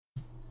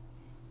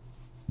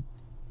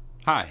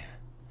Hi,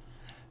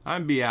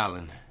 I'm B.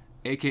 Allen,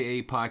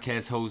 aka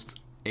podcast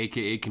host,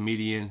 aka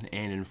comedian,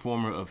 and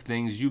informer of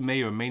things you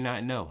may or may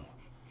not know.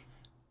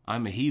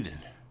 I'm a heathen,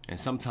 and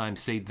sometimes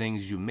say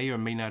things you may or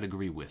may not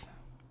agree with.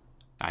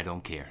 I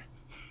don't care.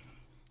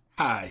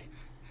 Hi,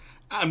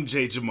 I'm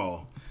Jay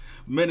Jamal,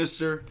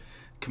 minister,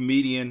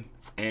 comedian,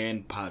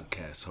 and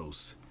podcast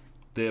host.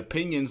 The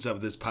opinions of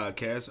this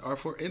podcast are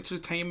for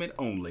entertainment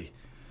only.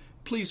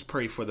 Please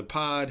pray for the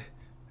pod,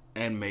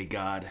 and may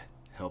God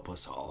help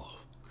us all.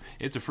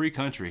 It's a free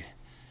country,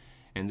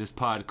 and this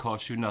pod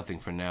costs you nothing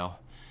for now.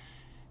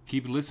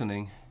 Keep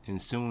listening,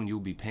 and soon you'll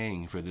be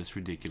paying for this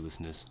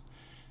ridiculousness.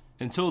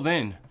 Until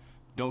then,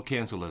 don't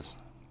cancel us,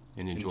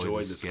 and enjoy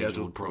the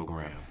scheduled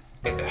program.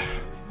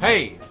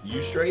 Hey! You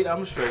straight,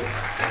 I'm straight.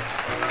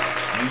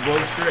 You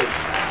both straight.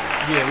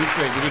 Yeah, we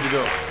straight. We're good to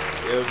go.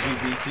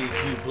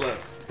 LGBTQ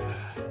plus.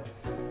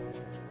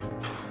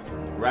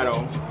 Right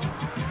on.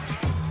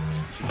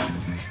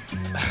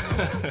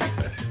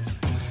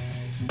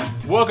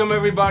 Welcome,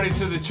 everybody,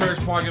 to the Church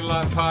Parking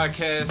Lot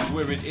Podcast,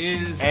 where it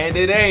is And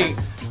it ain't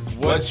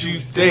what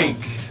you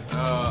think.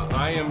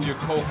 I am your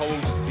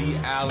co-host, B.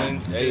 Allen,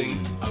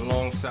 sitting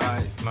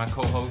alongside my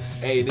co-host.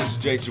 Hey, this is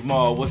Jay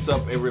Jamal. What's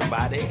up,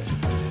 everybody?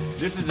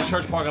 This is the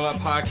Church Parking Lot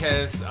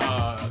Podcast,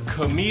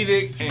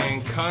 comedic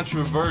and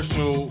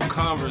controversial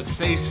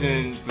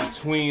conversation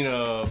between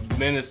a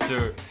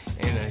minister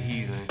and a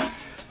heathen.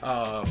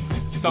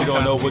 We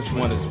don't know which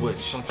one is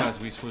which. Sometimes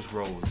we switch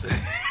roles.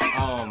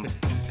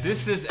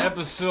 This is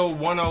episode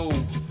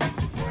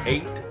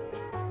 108.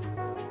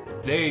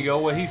 There you go,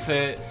 what he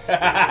said.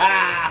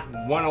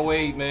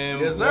 108, man.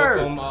 Yes,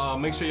 sir.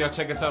 Welcome. Make sure y'all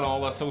check us out on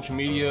all our social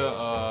media,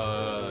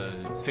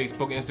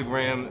 Facebook,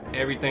 Instagram,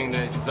 everything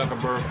that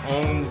Zuckerberg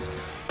owns,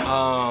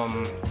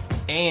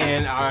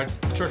 and our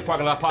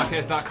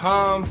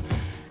churchparkinglotpodcast.com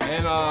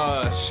and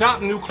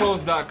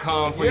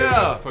shopnewclothes.com for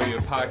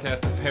your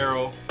podcast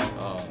apparel.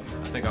 I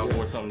think I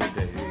wore something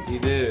today. He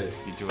did.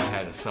 Get you a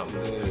hat or something.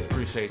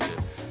 Appreciate you.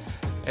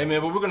 Hey,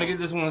 man, but we're going to get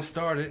this one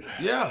started.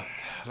 Yeah.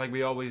 Like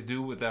we always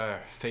do with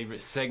our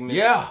favorite segment.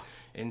 Yeah.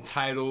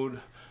 Entitled,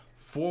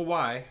 For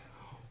Why?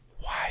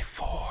 Why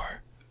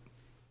for?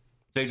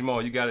 Jay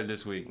Jamal, you got it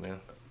this week,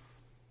 man.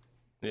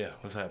 Yeah,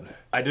 what's happening?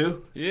 I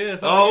do? Yeah,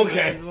 it's on you,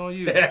 okay. It's on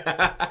you.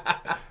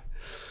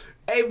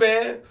 Hey,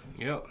 man.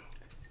 Yep.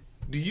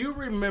 Do you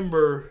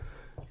remember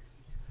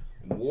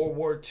World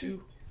War II?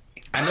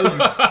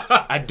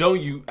 I know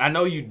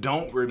you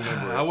don't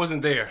remember. I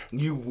wasn't there.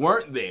 You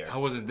weren't there. I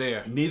wasn't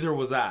there. Neither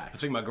was I. I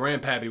think my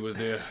grandpappy was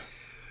there.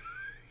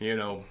 You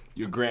know.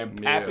 Your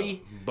grandpappy? Yeah,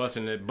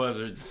 busting at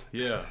buzzards.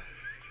 Yeah.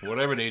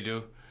 Whatever they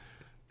do.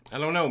 I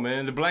don't know,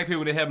 man. The black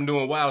people, they have them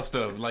doing wild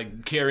stuff,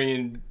 like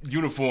carrying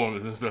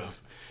uniforms and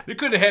stuff. They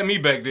couldn't have had me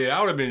back there. I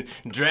would have been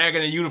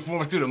dragging the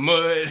uniforms through the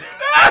mud.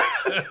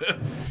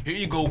 Here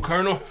you go,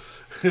 Colonel.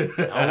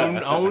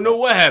 I don't know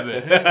what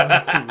happened.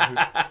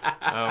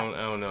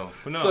 I don't know.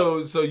 But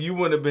no. So you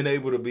wouldn't have been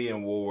able to be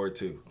in World War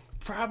II?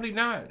 Probably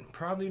not,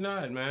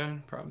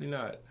 man. Probably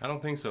not. I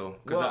don't think so.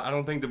 Because I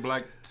don't think the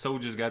black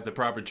soldiers got the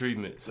proper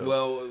treatment. So.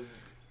 Well,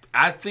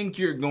 I think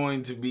you're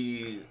going to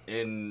be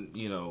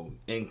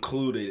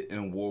included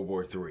in World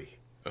War III.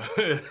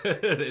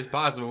 It's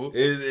possible.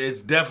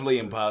 It's definitely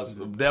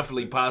impossible.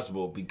 Definitely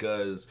possible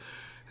because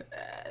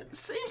it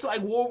seems like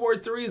World War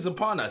III is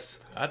upon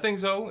us. I think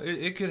so.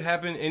 It could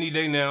happen any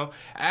day now.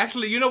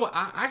 Actually, you know what?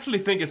 I actually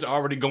think it's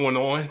already going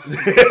on.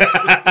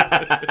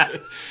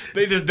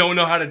 They just don't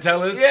know how to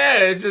tell us. Yeah,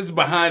 it's just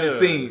behind the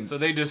scenes. So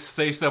they just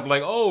say stuff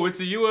like, "Oh,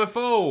 it's a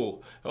UFO.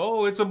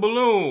 Oh, it's a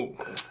balloon.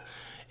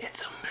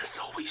 It's a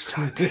missile we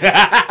shot."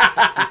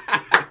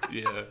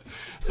 Yeah.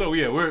 So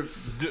yeah, we're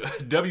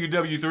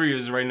WW3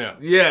 is right now.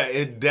 Yeah,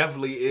 it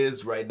definitely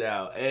is right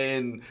now.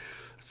 And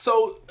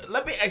so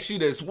let me ask you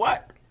this: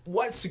 What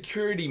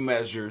security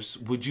measures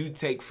would you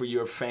take for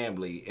your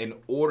family in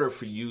order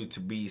for you to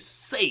be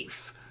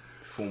safe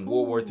from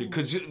World War III?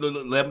 Because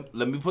let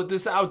me put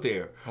this out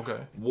there. Okay.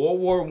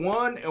 World War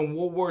I and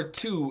World War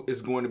II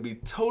is going to be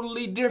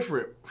totally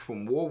different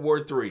from World War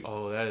III.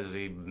 Oh, that is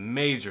a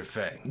major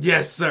fact.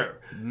 Yes, sir.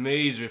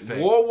 Major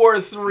fact. World War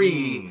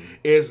III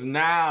is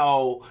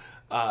now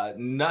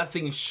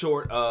nothing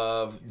short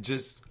of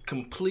just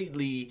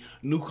completely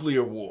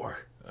nuclear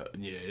war.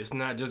 Yeah, it's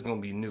not just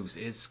going to be nukes.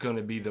 It's going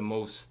to be the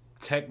most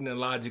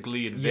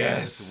technologically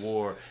advanced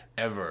war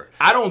ever.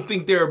 I don't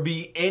think there'll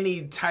be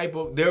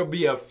there'll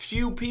be a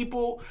few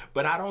people,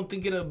 but I don't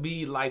think it'll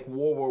be like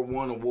World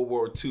War I or World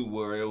War II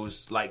where it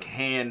was like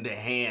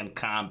hand-to-hand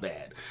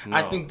combat. No.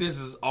 I think this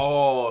is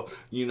all,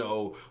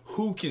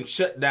 who can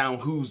shut down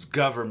whose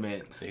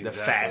government the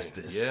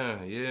fastest.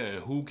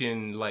 Yeah. Who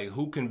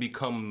can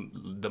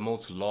become the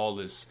most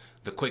lawless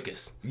the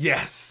quickest.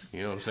 Yes.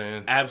 You know what I'm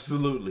saying?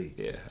 Absolutely.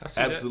 Yeah, I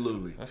see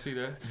Absolutely. that. I see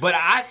that. But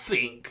I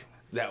think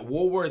that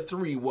World War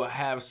III will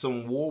have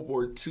some World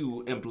War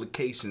II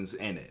implications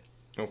in it.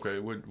 Okay,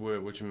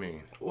 what you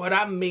mean? What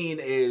I mean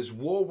is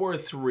World War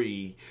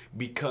III,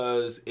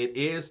 because it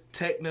is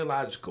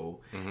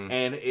technological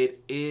and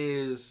it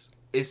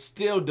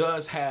still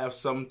does have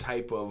some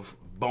type of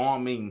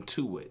bombing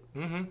to it.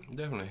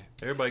 Definitely.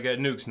 Everybody got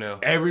nukes now.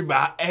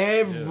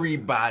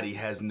 Everybody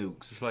has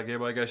nukes. It's like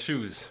everybody got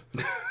shoes.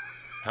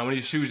 How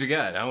many shoes you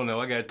got? I don't know.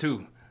 I got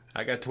 2.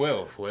 I got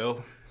 12.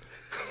 Well,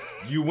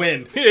 you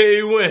win. Yeah,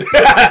 you win.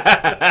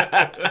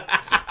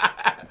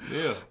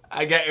 Yeah.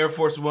 I got Air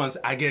Force Ones.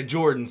 I get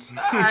Jordans.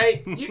 All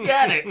right, you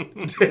got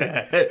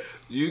it.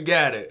 You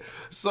got it.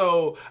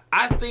 So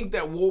I think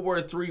that World War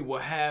III will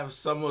have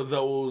some of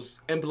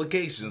those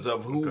implications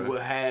of who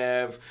will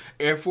have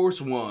Air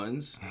Force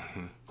Ones,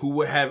 who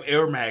will have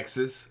Air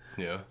Maxes,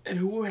 and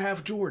who will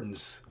have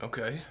Jordans.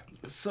 Okay.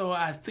 So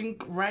I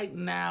think right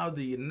now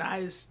the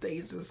United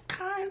States is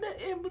kind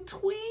of in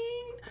between.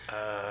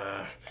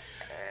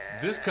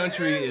 This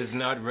country is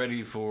not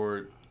ready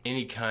for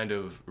any kind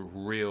of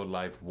real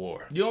life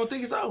war. You don't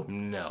think so?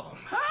 No.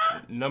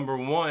 Number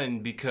one,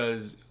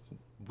 because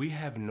we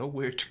have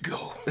nowhere to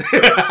go.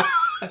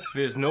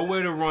 There's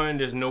nowhere to run.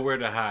 There's nowhere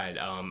to hide.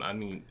 I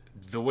mean,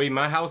 the way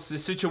my house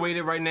is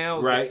situated right now,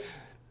 right?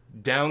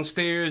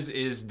 Downstairs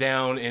is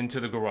down into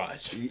the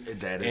garage.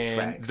 That is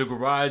facts. The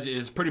garage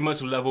is pretty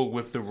much level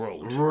with the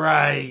road.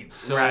 Right.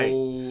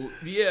 So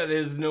yeah,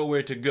 there's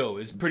nowhere to go.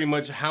 It's pretty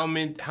much how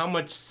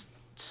much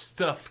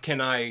stuff can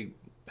I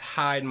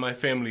hide my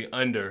family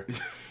under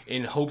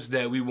in hopes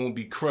that we won't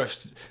be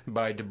crushed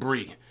by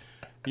debris,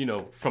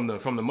 from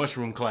the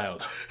mushroom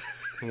cloud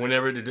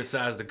whenever it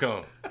decides to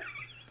come.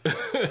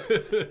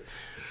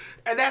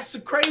 And that's the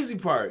crazy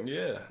part.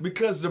 Yeah.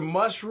 Because the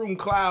mushroom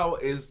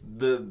cloud is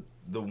the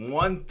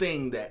one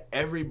thing that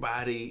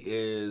everybody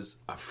is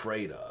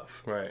afraid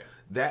of. Right.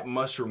 That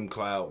mushroom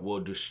cloud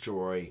will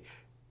destroy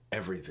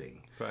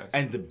everything. Right.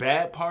 And the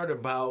bad part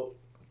about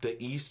the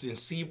Eastern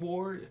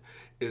Seaboard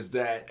is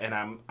that, and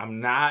I'm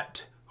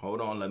not,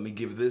 hold on, let me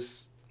give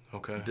this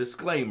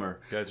disclaimer.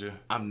 Gotcha.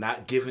 I'm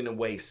not giving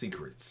away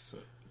secrets.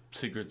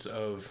 Secrets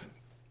of?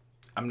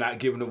 I'm not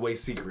giving away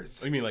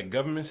secrets. Oh, you mean like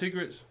government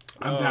secrets?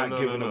 I'm not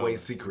giving away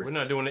secrets. We're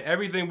not doing it.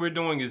 Everything we're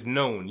doing is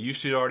known. You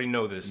should already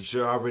know this. You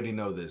should already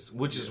know this,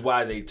 which is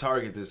why they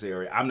target this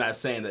area. I'm not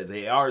saying that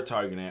they are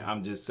targeting it.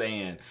 I'm just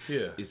saying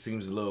it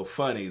seems a little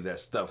funny that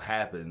stuff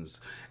happens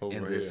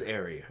in this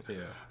area.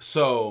 Yeah.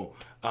 So,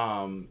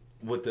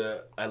 with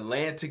the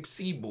Atlantic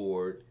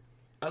seaboard,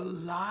 a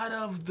lot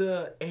of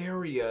the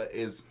area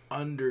is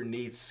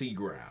underneath sea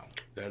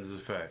ground. That is a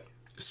fact.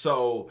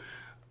 So,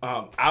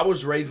 I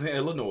was raised in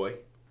Illinois,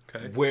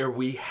 where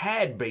we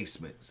had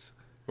basements.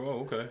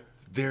 Oh, okay.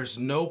 There's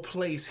no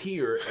place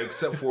here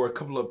except for a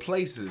couple of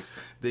places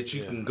that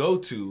you can go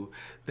to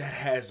that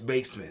has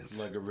basements.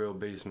 Like a real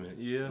basement,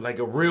 yeah. Like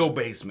a real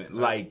basement,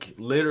 like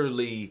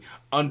literally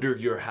under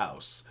your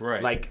house.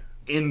 Right. Like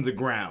in the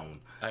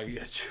ground. I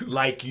get you.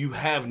 Like you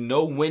have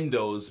no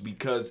windows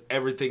because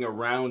everything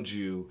around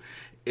you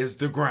is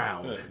the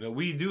ground.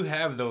 We do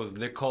have those.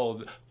 They're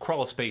called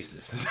crawl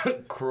spaces.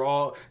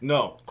 Crawl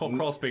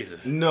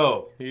spaces.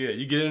 No. Yeah,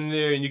 you get in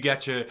there and you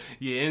got your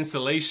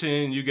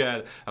insulation. You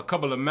got a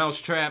couple of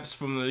mouse traps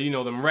from the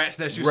them rats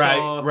that you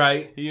saw.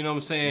 Right. You know what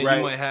I'm saying? Right.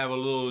 You might have a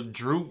little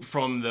droop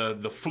from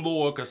the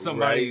floor because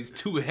somebody's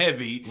too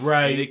heavy.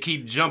 Right. And they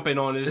keep jumping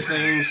on the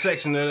same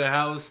section of the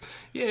house.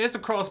 Yeah, it's a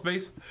crawl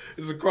space.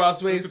 It's a crawl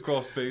space? It's a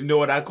crawl space. You know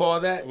what I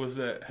call that? What's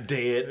that?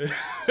 Dead.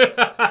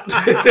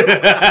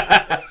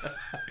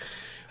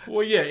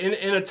 Well, yeah,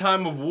 in a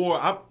time of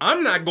war,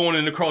 I'm not going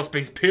in the crawl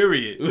space,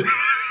 period.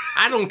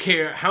 I don't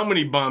care how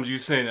many bombs you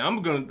send.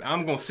 I'm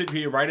gonna sit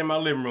here right in my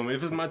living room.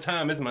 If it's my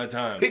time, it's my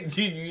time.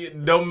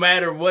 No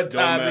matter what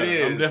time it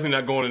is. I'm definitely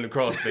not going in the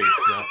crawl space.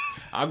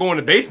 I'll go in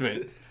the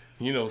basement.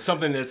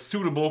 Something that's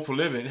suitable for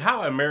living.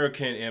 How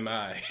American am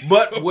I?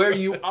 But where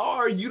you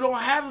are, you don't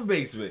have a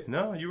basement.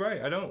 No, you're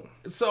right. I don't.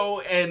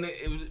 So, and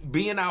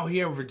being out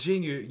here in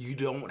Virginia, you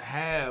don't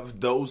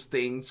have those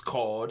things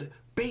called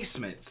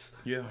basements.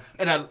 Yeah.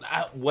 And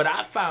what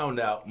I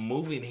found out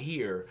moving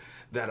here,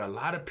 that a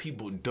lot of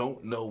people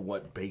don't know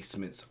what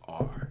basements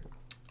are.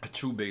 A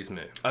true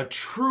basement. A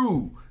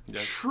true,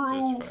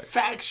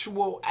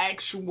 factual,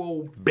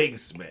 actual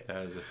basement.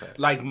 That is a fact.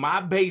 Like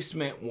my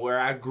basement where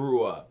I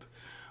grew up.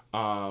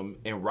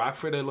 In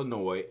Rockford,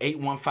 Illinois,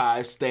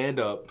 815, stand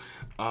up.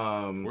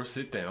 Or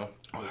sit down.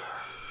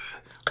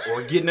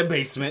 Or get in the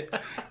basement.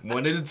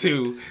 One of the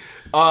two.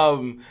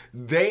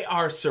 They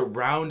are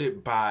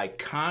surrounded by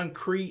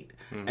concrete,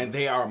 and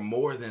they are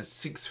more than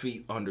 6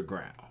 feet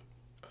underground.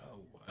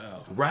 Oh,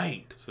 wow.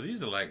 Right. So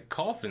these are like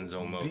coffins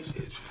almost.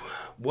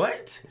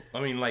 What?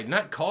 I mean, like,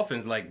 not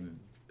coffins, like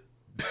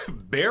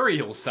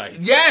burial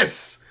sites.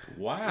 Yes!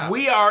 Wow.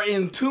 We are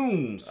in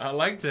tombs. I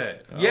like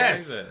that.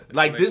 Yes.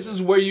 Like this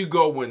is where you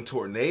go when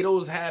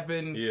tornadoes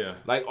happen. Yeah.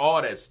 Like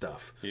all that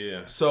stuff.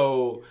 Yeah.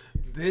 So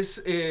this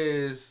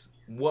is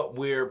what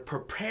we're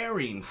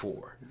preparing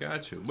for.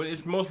 Got you. But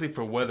it's mostly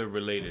for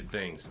weather-related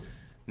things.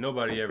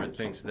 Nobody ever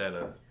thinks that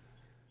a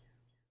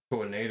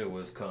tornado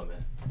was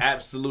coming.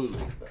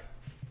 Absolutely.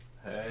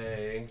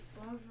 Hey.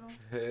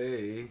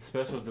 Hey.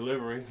 Special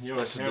delivery.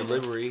 Special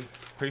delivery.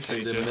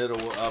 Appreciate you. In the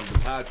middle of the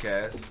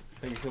podcast.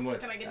 Thank you so much.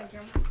 Can I get in the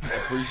camera? I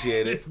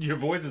appreciate it. Your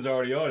voice is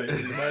already on it.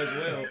 You might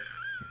as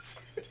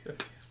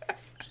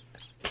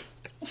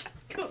well.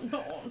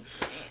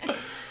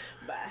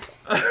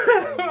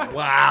 Bye.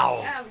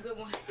 Wow. Have a good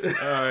one.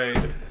 All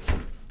right.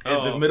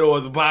 In the middle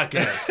of the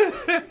podcast.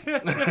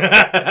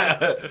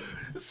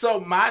 So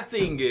my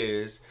thing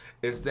is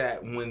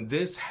that when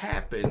this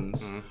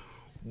happens,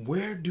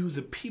 where do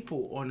the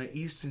people on the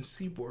Eastern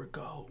Seaboard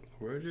go?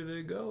 Where do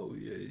they go?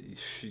 Yeah,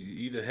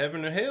 either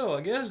heaven or hell,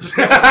 I guess.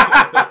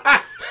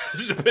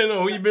 Depending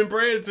on who you've been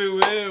praying to,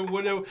 man.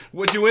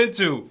 What you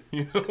into?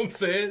 You know what I'm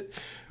saying?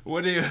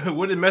 What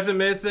did Method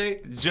Man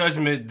say?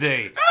 Judgment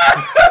Day.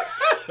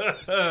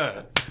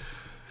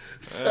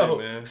 So,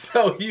 Hey, man.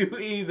 so you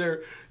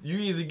either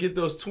get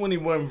those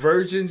 21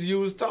 virgins you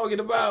was talking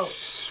about,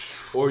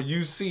 or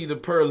you see the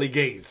pearly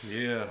gates.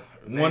 Yeah.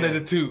 One of the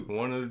two.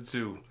 One of the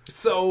two.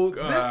 So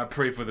I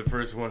pray for the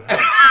first one. I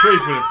pray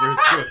for the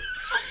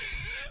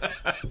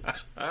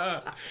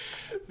first one.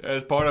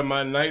 As part of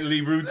my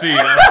nightly routine,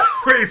 I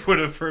pray for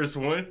the first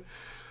one.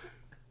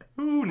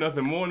 Ooh,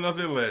 nothing more,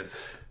 nothing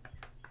less.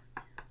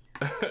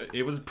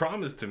 It was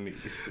promised to me.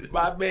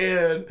 my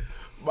man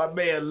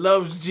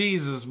loves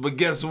Jesus, but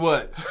guess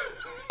what?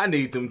 I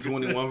need them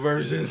 21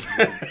 virgins.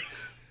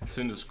 It's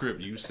in the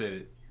script. You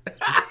said it.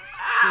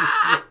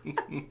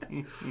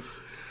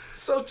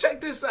 So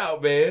check this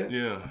out, man.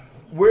 Yeah.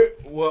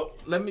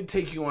 Let me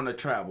take you on a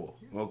travel,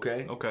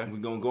 okay? Okay. We're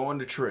gonna go on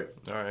the trip.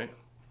 All right.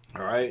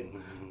 All right.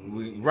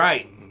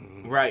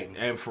 Right.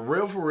 And for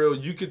real,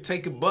 you could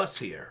take a bus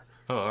here.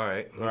 Oh, all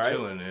right. I'm Right.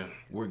 chilling there.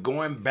 We're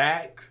going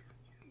back,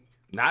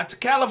 not to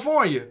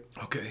California.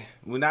 Okay.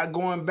 We're not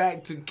going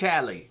back to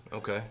Cali.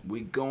 Okay.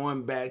 We're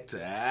going back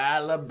to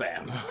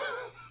Alabama.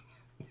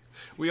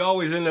 We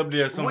always end up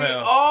there We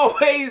somehow.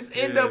 always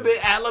end Yeah. up in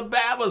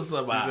Alabama Either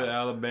somehow.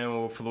 Alabama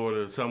or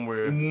Florida,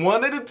 somewhere.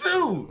 One of the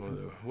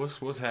two.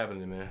 What's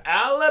happening, man?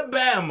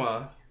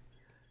 Alabama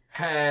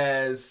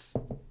has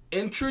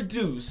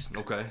introduced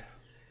Okay.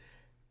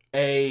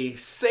 a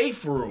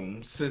safe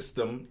room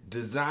system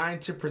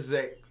designed to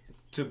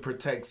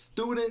protect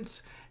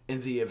students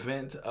in the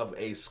event of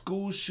a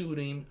school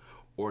shooting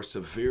or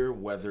severe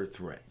weather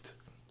threat.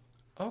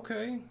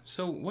 Okay.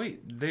 So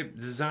wait, they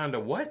designed a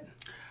what?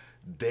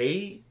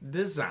 They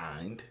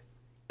designed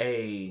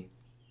a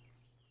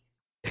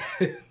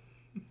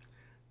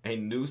a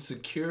new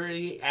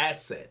security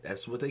asset.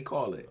 That's what they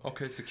call it.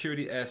 Okay,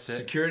 security asset.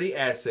 Security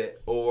asset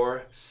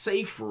or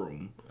safe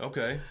room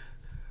Okay.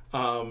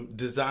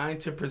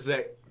 designed to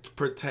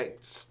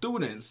protect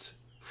students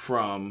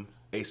from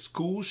a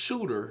school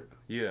shooter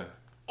Yeah.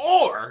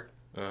 or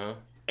Uh-huh.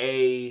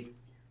 a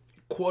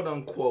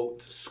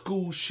quote-unquote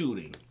school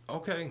shooting.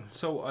 Okay.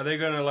 So are they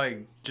gonna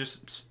like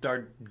just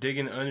start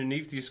digging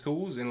underneath these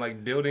schools and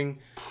like building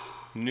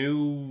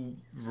new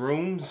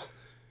rooms?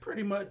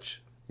 Pretty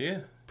much.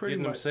 Yeah. Pretty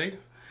Getting much. them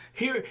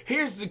safe?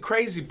 Here's the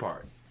crazy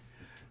part.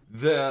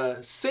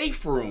 The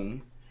safe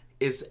room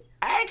is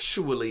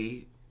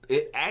actually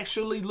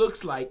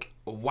looks like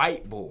a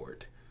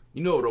whiteboard.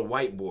 You know what a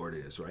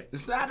whiteboard is, right?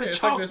 It's not a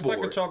chalkboard. It's like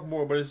a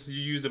chalkboard, but you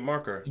use the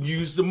marker.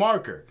 Use the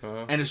marker,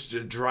 Uh-huh. and it's the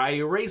dry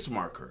erase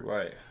marker.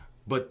 Right.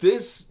 But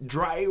this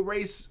dry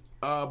erase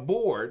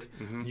board,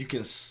 Mm-hmm. you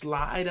can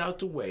slide out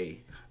the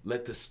way,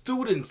 let the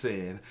students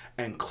in,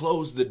 and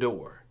close the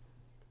door.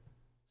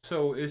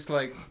 So it's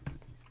like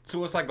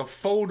a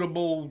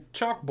foldable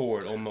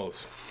chalkboard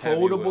almost. have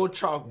you will. Foldable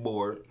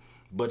chalkboard,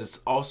 but it's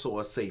also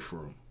a safe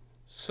room.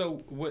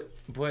 So what?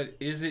 But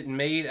is it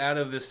made out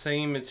of the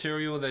same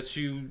material that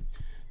you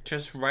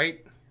just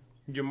write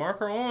your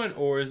marker on,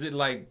 or is it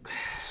like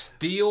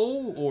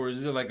steel, or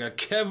is it like a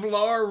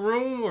Kevlar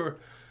room, or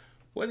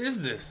what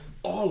is this?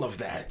 All of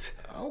that.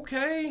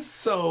 Okay.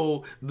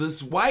 So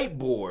this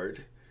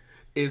whiteboard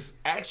is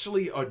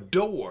actually a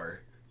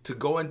door to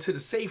go into the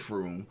safe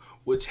room,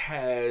 which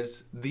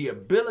has the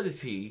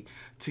ability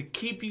to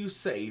keep you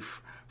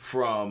safe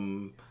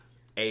from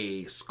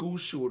a school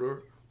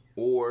shooter,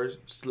 or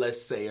let's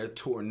say a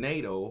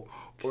tornado,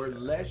 or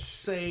let's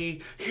say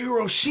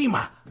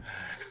Hiroshima.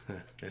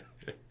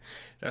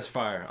 That's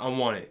fire. I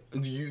want it.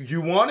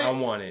 You want it? I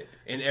want it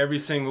in every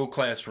single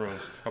classroom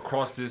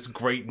across this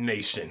great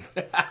nation.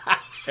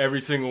 Every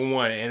single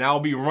one. And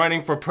I'll be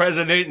running for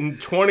president in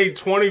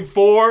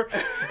 2024.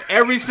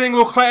 Every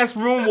single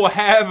classroom will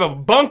have a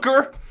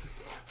bunker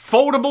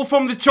foldable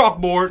from the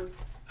chalkboard.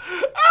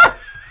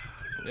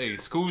 Hey,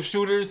 school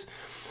shooters,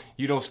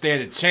 you don't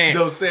stand a chance.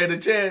 Don't stand a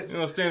chance. You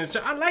don't stand a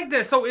chance. I like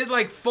that. So it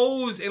like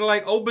folds and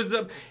like opens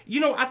up. You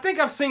know, I think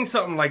I've seen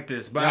something like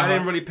this, but I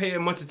didn't really pay it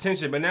much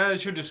attention. But now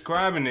that you're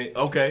describing it,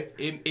 Okay.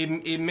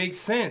 it makes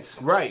sense.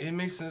 Right. It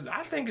makes sense.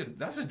 I think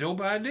that's a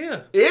dope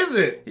idea. Is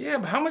it? Yeah,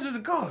 but how much does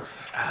it cost?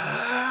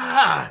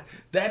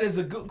 That is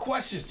a good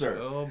question, sir.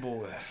 Oh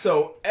boy.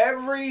 So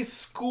every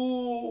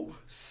school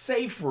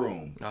safe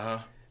room Uh-huh.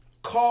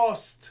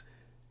 cost,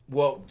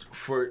 well,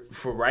 for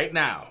right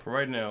now. For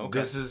right now. Okay.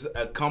 This is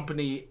a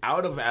company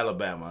out of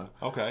Alabama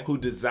Okay. who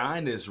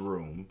designed this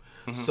room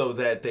so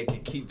that they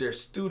could keep their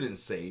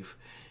students safe.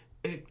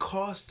 It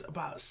cost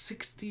about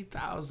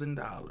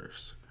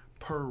 $60,000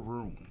 per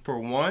room For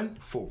one?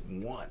 for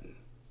one.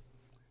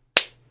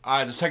 All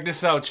right, so check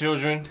this out,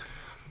 children.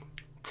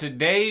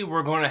 today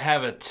we're going to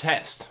have a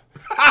test.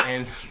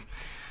 And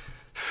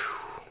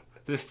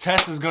this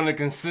test is going to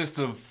consist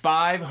of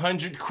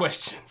 500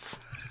 questions.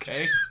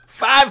 Okay?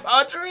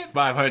 500?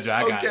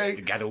 500.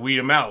 Okay. Got to weed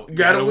them out.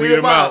 Gotta weed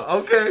them out.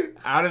 Okay.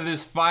 Out of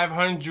this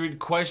 500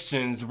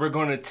 questions, we're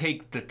going to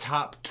take the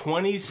top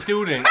 20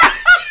 students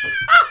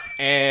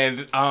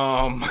and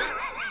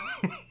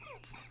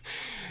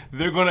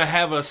they're going to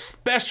have a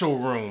special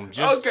room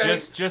just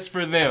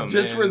for them.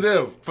 Just for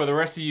them. For the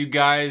rest of you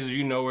guys,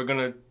 you know, we're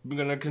going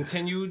to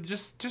continue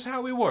just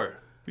how we were.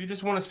 We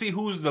just want to see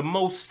who's the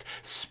most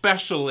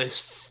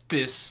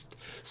specialistest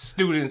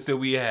students that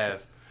we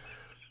have.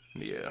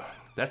 Yeah.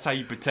 That's how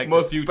you protect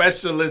the future.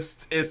 Most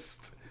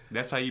specialistist.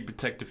 That's how you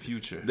protect the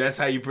future. That's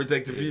how you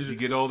protect the future. You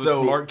get all the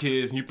smart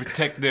kids and you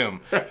protect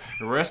them. The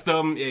rest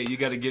of them, you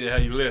got to get it how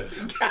you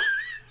live.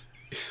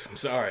 I'm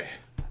sorry.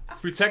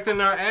 Protecting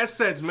our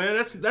assets,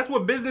 man. That's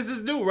what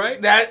businesses do, right?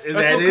 That's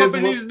what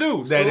companies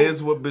do. That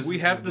is what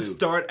businesses do. We have to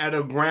start at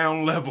a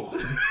ground level,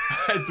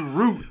 at the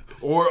root.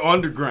 Or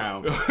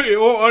underground.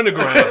 Or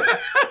underground.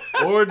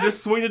 Or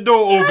just swing the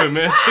door open,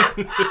 man.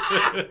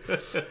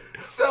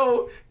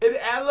 So, in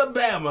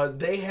Alabama,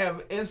 they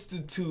have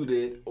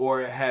instituted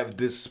or have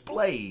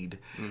displayed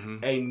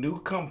a new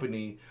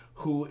company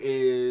who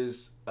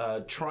is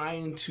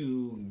trying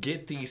to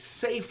get these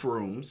safe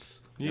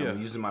rooms. Yeah.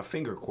 I'm using my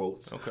finger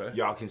quotes. Okay.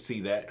 Y'all can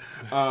see that.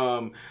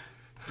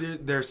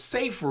 They're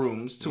safe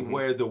rooms to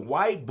where the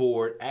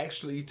whiteboard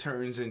actually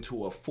turns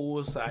into a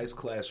full-size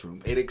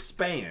classroom. It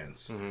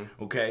expands,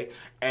 okay?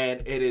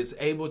 And it is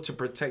able to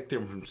protect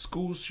them from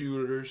school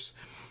shooters,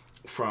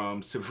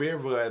 from severe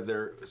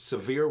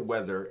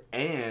weather,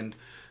 and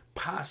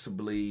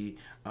possibly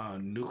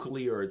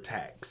nuclear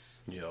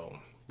attacks. Yo,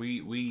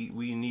 we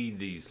need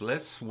these.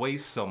 Let's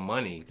waste some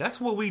money.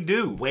 That's what we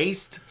do.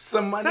 Waste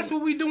some money? That's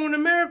what we do in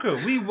America.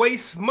 We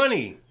waste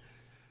money.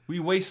 We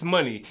waste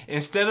money.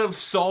 Instead of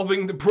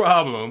solving the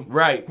problem,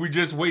 right, we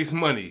just waste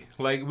money.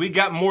 Like, we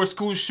got more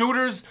school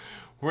shooters.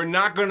 We're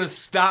not going to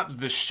stop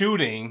the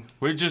shooting.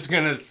 We're just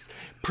going to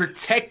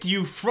protect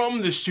you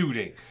from the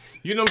shooting.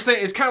 You know what I'm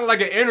saying? It's kind of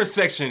like an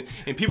intersection,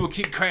 and people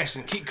keep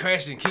crashing.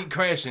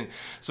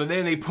 So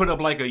then they put up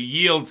like a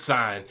yield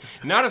sign.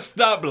 Not a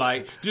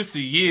stoplight, just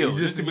a yield.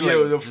 Just a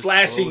yield, the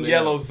flashing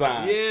yellow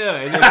sign. Yeah,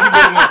 and then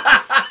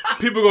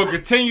people going to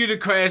continue to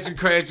crash.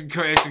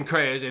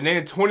 And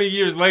then 20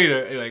 years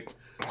later, they're like,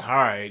 all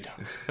right,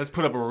 let's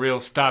put up a real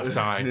stop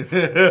sign.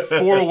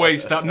 4-way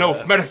stop. No,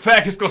 matter of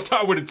fact, it's going to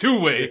start with a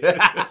 2-way.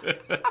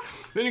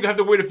 Then you're going to have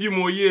to wait a few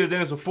more years.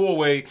 Then it's a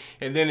 4-way.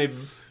 And then,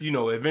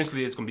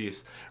 eventually it's going to be a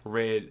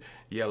red,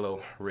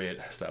 yellow, red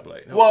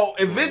stoplight. Well,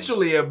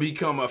 eventually it'll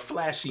become a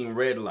flashing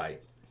red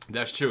light.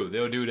 That's true.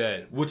 They'll do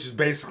that. Which is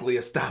basically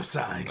a stop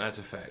sign. That's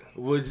a fact.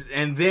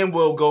 And then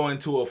we'll go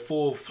into a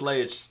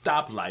full-fledged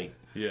stoplight.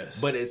 Yes.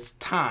 But it's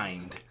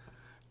timed.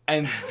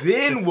 And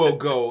then we'll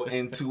go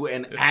into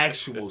an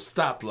actual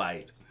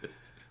stoplight.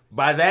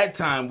 By that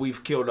time,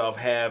 we've killed off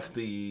half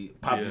the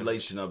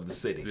population of the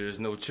city. There's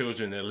no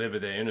children that live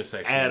at that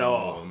intersection at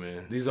all,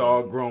 man. These are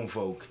all grown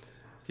folk.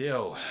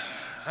 Yo,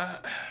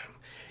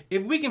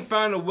 if we can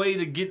find a way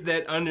to get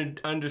that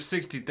under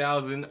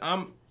 60,000,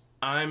 I'm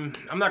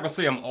not gonna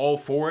say I'm all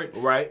for it,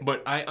 right?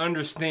 But I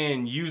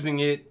understand using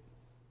it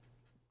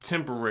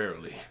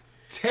temporarily.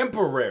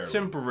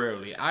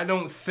 Temporarily. I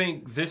don't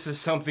think this is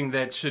something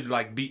that should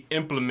be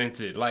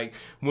implemented. Like,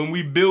 when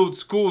we build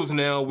schools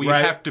now, we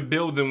have to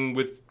build them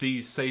with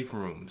these safe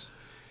rooms.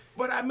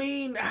 But I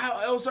mean,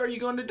 how else are you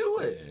going to do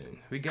it?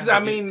 Because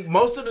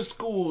most of the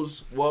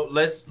schools. Well,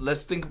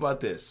 let's think about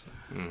this.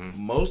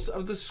 Most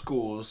of the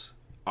schools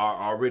are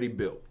already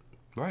built.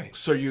 Right.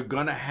 So you're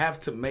gonna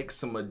have to make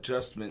some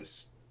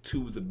adjustments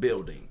to the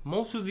building.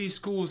 Most of these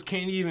schools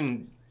can't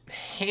even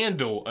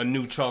handle a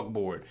new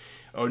chalkboard.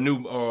 Or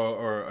new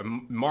or a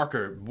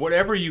marker,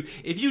 whatever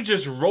if you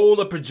just roll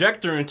a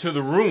projector into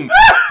the room,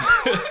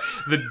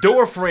 the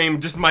door frame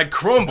just might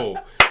crumble.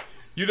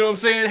 You know what I'm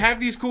saying?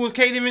 Half these schools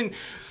can't even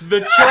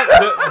the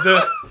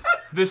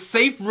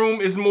safe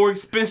room is more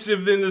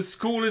expensive than the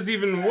school is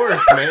even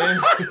worth, man.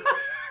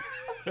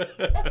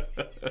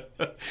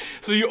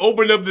 So you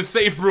open up the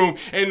safe room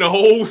and the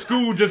whole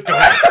school just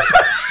collapses.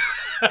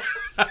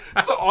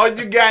 So all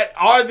you got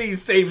are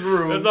these safe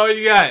rooms. That's all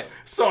you got.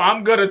 So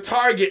I'm gonna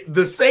target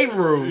the safe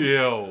rooms.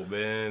 Yo,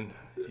 man.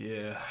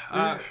 Yeah.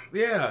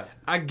 Yeah.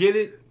 I get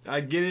it,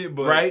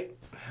 but right.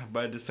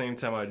 But at the same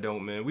time, I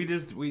don't, man.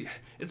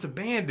 It's a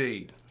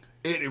Band-Aid.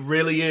 It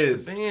really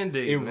is. It's a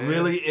Band-Aid, It man.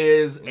 really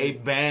is a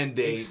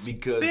Band-Aid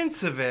because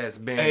expensive-ass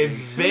Band-Aid. A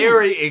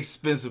very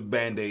expensive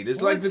Band-Aid.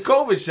 It's like the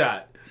COVID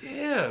shot.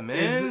 Yeah,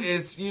 man.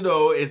 It's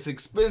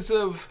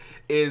expensive.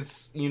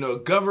 It's,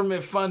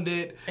 government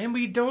funded. And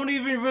we don't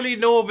even really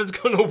know if it's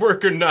going to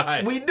work or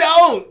not. We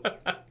don't.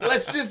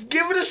 Let's just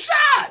give it a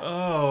shot.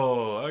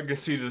 Oh, I can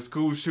see the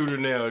school shooter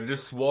now.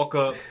 Just walk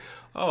up.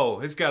 Oh,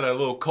 it's got a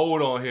little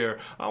code on here.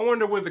 I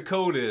wonder what the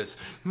code is.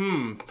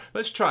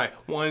 Let's try.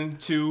 1,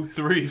 2,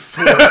 3,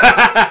 4.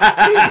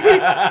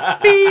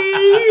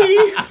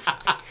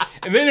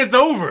 and then it's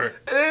over.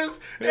 It is.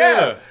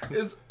 Yeah. Yeah.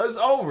 It's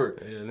over.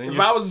 And then If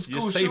I was a your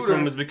school safe shooter,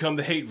 room has become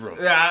the hate room.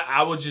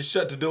 I would just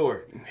shut the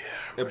door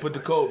and put the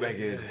code back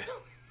in.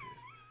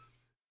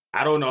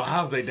 I don't know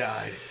how they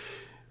died.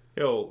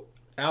 Yo,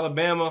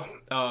 Alabama,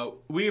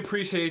 we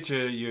appreciate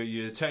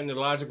your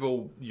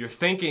technological, your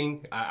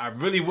thinking. I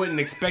really wouldn't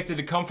expect it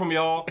to come from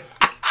y'all.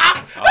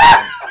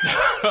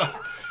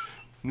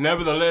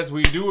 Nevertheless,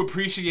 we do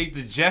appreciate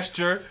the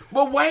gesture.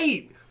 But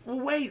wait.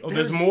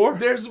 There's more?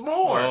 There's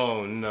more.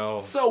 Oh,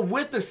 no. So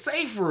with the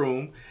safe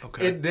room,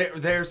 Okay.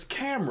 there's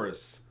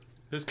cameras.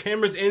 There's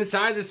cameras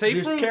inside the safe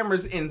room? There's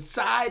cameras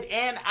inside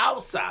and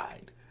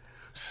outside.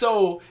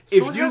 So So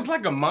if it you has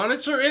like a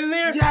monitor in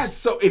there? Yes,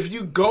 so if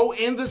you go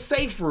in the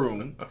safe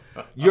room,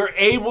 you're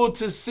able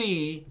to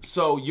see,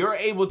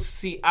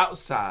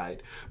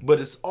 outside,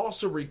 but it's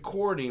also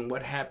recording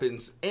what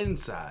happens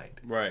inside.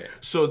 Right.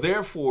 So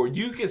therefore,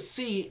 you can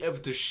see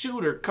if the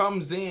shooter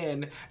comes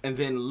in and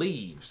then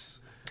leaves.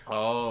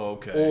 Oh,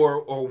 okay.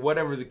 Or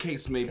whatever the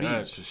case may be.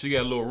 Gotcha. She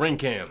got a little ring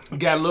cam. You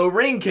got a little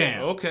ring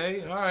cam.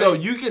 Okay, all right. So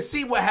you can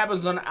see what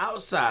happens on the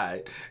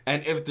outside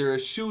and if the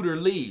shooter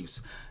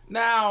leaves.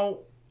 Now,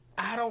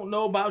 I don't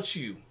know about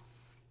you.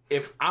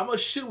 If I'm a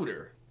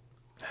shooter,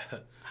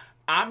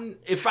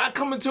 if I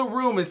come into a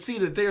room and see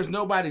that there's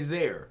nobody's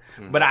there,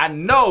 but I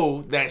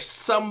know that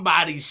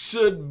somebody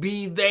should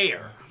be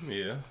there,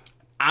 Yeah.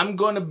 I'm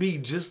going to be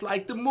just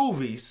like the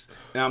movies,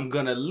 and I'm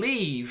going to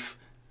leave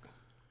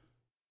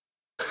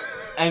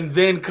and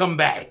then come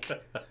back.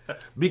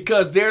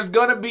 Because there's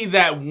going to be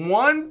that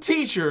one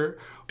teacher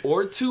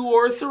or 2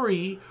 or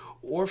 3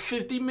 or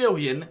 50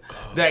 million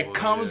that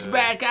comes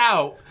back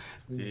out,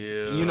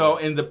 Yeah.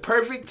 in the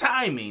perfect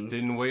timing.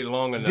 Didn't wait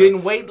long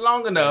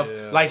enough.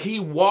 Yeah. Like he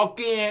walked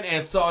in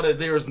and saw that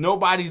there was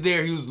nobody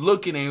there. He was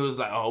looking and he was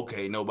like, oh,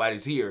 okay,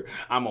 nobody's here.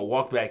 I'm going to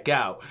walk back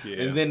out.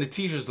 Yeah. And then the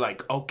teacher's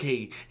like,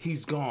 okay,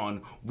 he's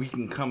gone. We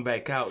can come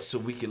back out so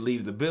we can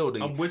leave the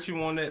building. I'm with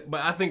you on that,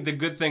 but I think the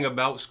good thing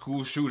about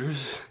school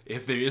shooters,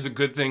 if there is a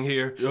good thing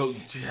here,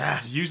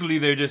 usually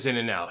they're just in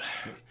and out.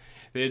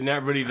 They're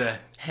not really the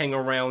hang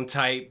around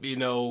type,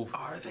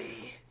 Are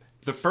they?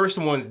 The first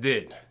ones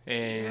did.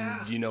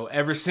 And,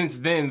 ever since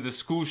then, the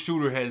school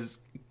shooter has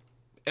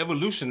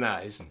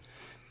evolutionized,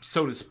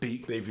 so to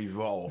speak. They've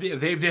evolved. Yeah,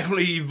 they've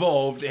definitely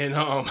evolved,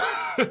 and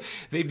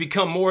they've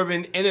become more of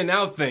an in and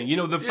out thing.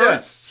 The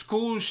first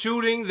school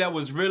shooting that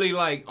was really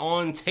like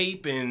on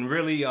tape and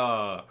really,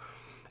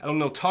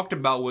 talked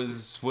about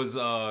was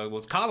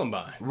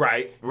Columbine.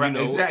 Right.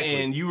 Exactly.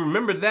 And you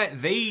remember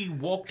that they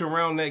walked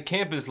around that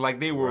campus like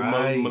they were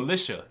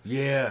militia.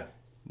 Yeah.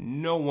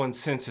 No one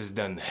since has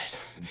done that.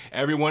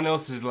 Everyone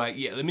else is like,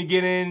 yeah, let me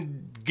get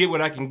in, get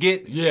what I can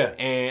get,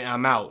 and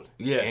I'm out.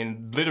 Yeah.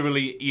 And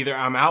literally either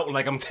I'm out,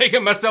 like I'm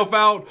taking myself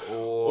out,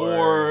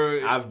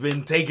 or I've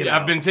been taken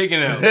out. I've been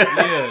taken out.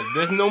 Yeah.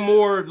 There's no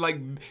more like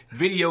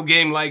video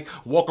game like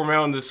walk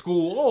around the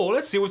school. Oh,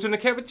 let's see what's in the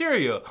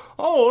cafeteria.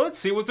 Oh, let's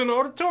see what's in the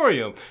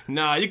auditorium.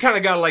 Nah, you kind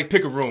of gotta like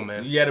pick a room,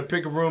 man. You gotta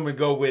pick a room and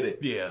go with it.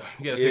 Yeah,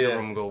 you gotta pick a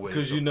room and go with it.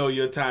 Because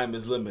your time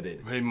is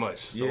limited. Pretty much.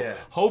 So Yeah.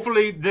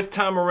 hopefully this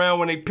time around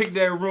when they pick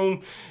that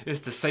room, it's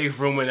the safe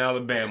room in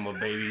Alabama,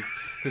 baby.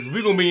 Because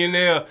we're going to be in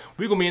there,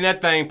 we're going to be in that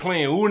thing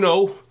playing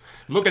Uno,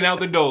 looking out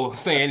the door,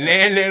 saying,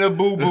 nan, nana,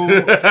 boo, boo,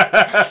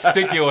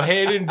 stick your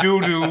head in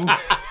doo-doo,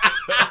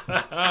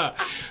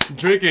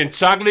 drinking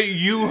chocolate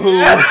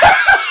yoo-hoo.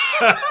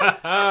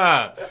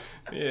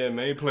 Yeah,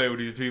 man, you play with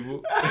these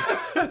people.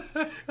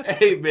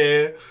 Hey,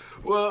 man.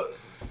 Well,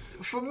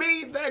 for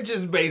me, that's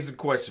just basic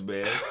question,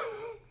 man.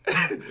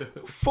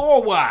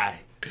 For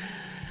why?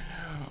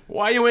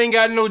 Why you ain't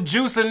got no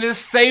juice in this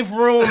safe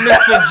room,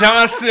 Mr.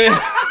 Johnson?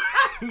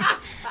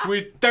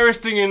 We're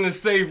thirsting in the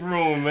safe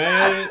room,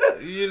 man.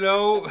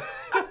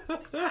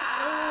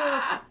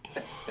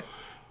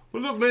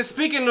 Well, look, man,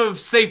 speaking of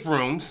safe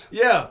rooms,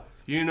 Yeah.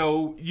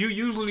 you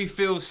usually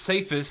feel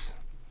safest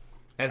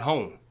at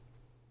home,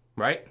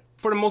 right?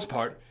 For the most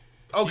part.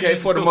 Okay, You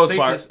for the feel most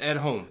part. safest at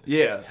home.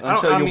 Yeah, I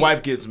until your mean-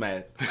 wife gets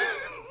mad.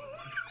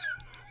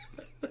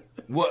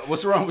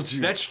 What's wrong with you?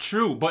 That's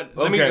true, but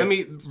Okay. let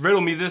me riddle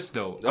me this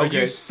though. Are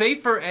Okay. you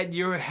safer at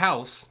your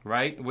house,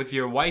 right, with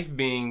your wife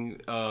being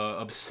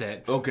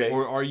upset? Okay.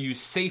 Or are you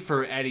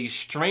safer at a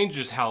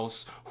stranger's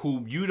house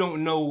who you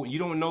don't know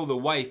the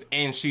wife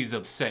and she's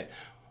upset?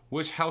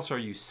 Which house are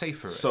you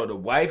safer at? So the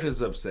wife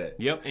is upset.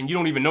 Yep, and you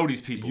don't even know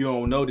these people. You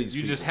don't know these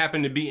You people. just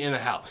happen to be in a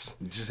house.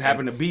 just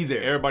happen to be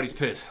there. Everybody's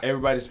pissed.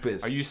 Everybody's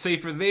pissed. Are you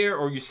safer there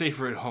or are you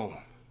safer at home?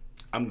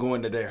 I'm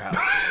going to their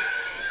house.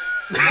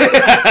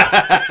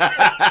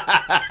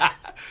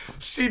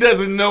 She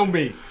doesn't know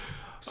me.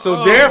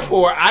 So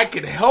therefore, I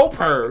could help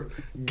her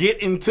get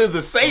into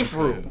the safe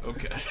room.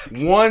 Okay.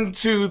 1,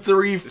 2,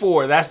 3,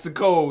 4. That's the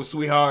code,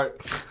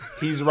 sweetheart.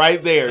 He's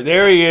right there.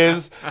 There he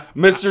is,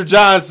 Mr.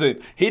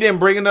 Johnson. He didn't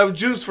bring enough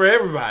juice for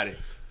everybody.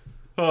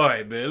 All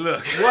right, man,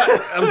 look.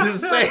 What? I'm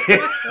just saying.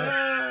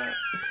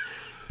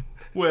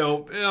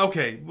 Well,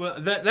 okay. Well,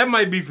 that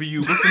might be for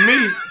you, but for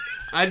me,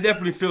 I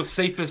definitely feel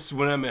safest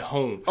when I'm at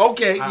home.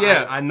 Okay,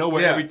 yeah. I know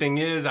where Yeah. everything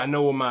is. I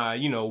know where my,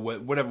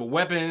 whatever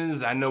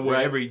weapons. I know where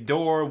Right. every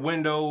door,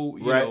 window,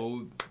 Right.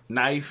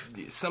 Knife.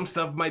 some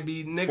stuff might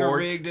be nigger Fork.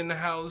 rigged in the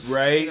house.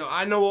 Right.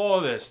 I know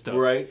all that stuff.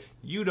 Right.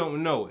 You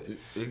don't know it.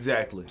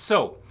 Exactly.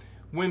 So,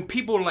 when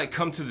people like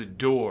come to the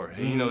door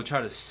and Mm-hmm.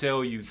 try to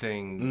sell you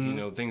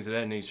things, things of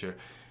that nature,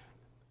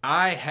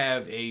 I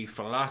have a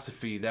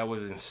philosophy that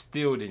was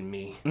instilled in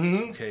me,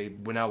 okay,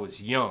 when I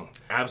was young,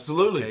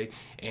 Absolutely. okay,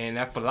 and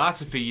that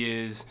philosophy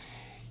is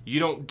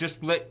you don't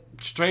just let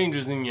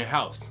strangers in your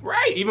house,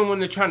 Right. Even when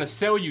they're trying to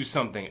sell you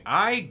something,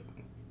 I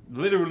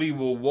literally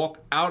will walk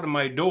out of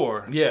my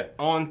door, Yeah.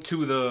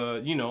 onto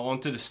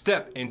the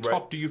step and Right.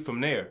 talk to you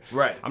from there.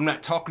 Right. I'm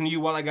not talking to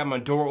you while I got my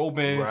door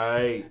open.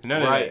 Right.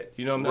 None of Right.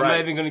 that. I'm Right. not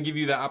even going to give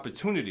you that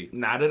opportunity.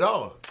 Not at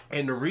all.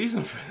 And the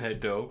reason for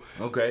that, though,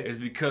 Okay. is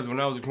because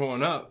when I was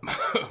growing up,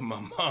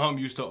 my mom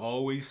used to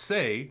always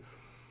say,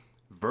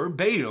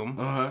 verbatim,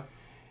 Uh-huh.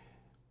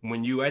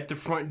 when you at the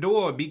front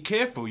door, be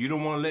careful. You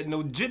don't want to let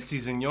no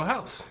gypsies in your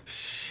house.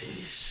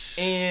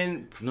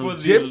 And No for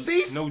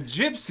gypsies? No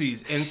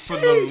gypsies. And for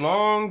the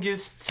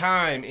longest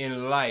time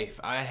in life,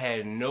 I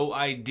had no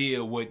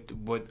idea what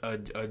a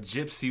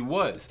gypsy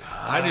was.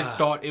 I just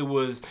thought it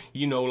was,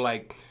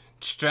 like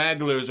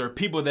stragglers or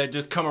people that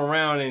just come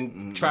around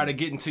and try to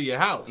get into your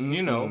house,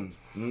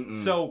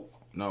 So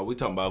No, we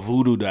talking about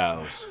voodoo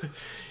dolls.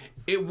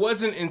 it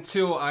wasn't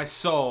until I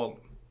saw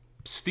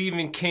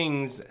Stephen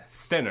King's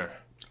Thinner.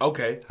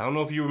 Okay. I don't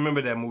know if you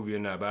remember that movie or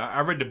not, but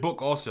I read the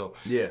book also.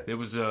 Yeah. There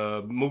was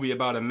a movie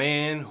about a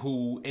man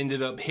who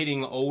ended up hitting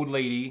an old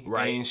lady,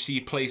 Right. and she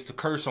placed a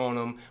curse on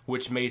him,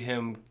 which made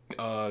him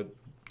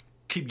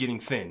keep getting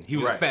thin. He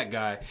was a Right. fat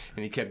guy,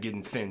 and he kept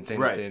getting thin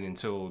Right.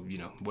 until,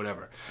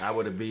 whatever. I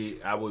would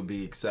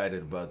be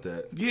excited about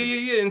that.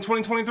 Yeah. In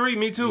 2023,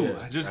 me too.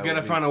 Yeah, I just I gotta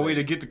would be find a way to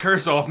excited. get the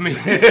curse off me.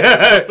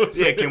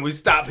 Yeah, can we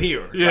stop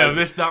here? Yeah, Like,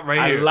 let's stop right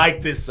I here.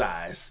 like this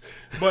size.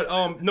 But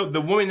no,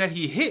 the woman that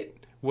he hit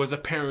was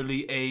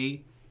apparently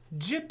a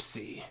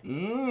gypsy.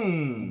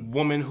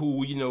 Woman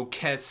who,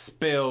 cast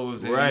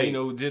spells and, Right.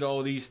 did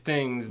all these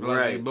things, blah,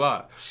 Right. blah,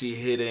 blah. She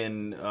hid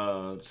in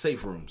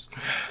safe rooms.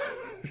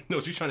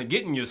 No, she's trying to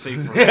get in your safe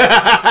room.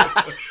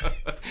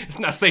 It's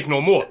not safe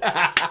no more.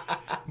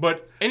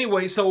 But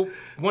anyway, so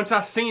once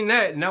I seen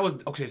that, and I was,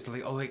 okay, so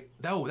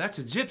no, that's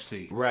a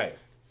gypsy. Right.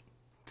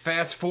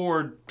 Fast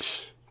forward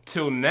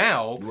till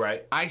now,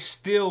 Right. I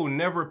still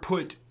never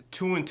put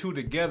two and two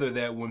together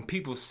that when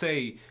people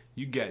say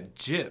you got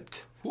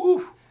gypped,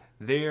 Woo.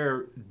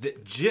 the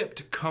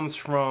gypped comes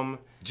from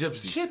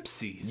Gypsies.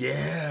 Gypsies.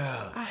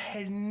 Yeah. I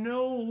had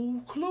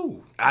no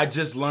clue. I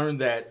just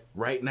learned that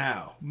right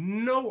now.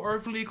 No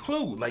earthly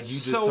clue. Like you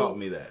just taught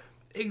me that.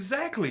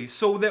 Exactly.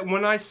 So that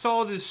when I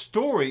saw this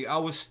story, I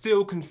was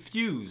still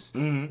confused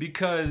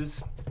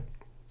because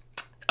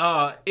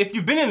if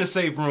you've been in a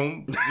safe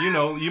room,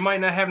 you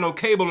might not have no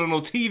cable or no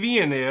TV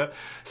in there.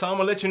 So I'm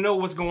gonna let you know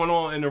what's going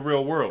on in the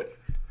real world.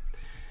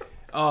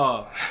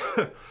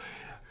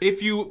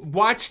 If you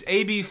watch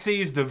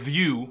ABC's The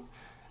View,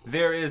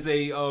 there is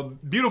a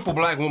beautiful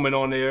black woman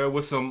on there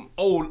with some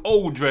old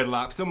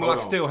dreadlocks. Them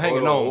locks still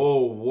hanging on.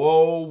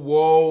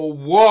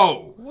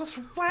 Whoa. What's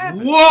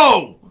happening?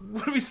 Whoa.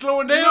 What are we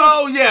slowing down?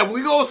 No, yeah,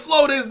 we gonna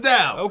slow this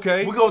down.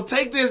 Okay. We gonna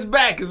take this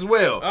back as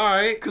well. All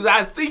right. Because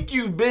I think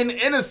you've been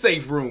in a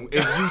safe room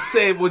if you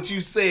said what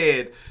you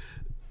said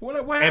What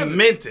and happened?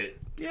 meant it.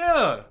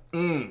 Yeah.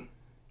 Mm.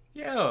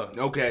 Yeah.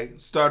 Okay,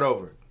 start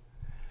over.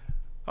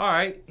 All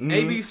right.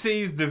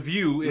 ABC's The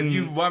View, if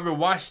you've ever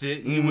watched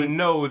it, you would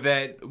know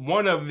that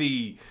one of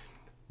the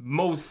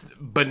most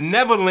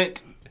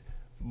benevolent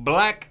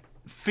black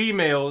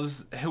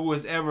females who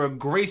has ever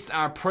graced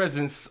our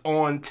presence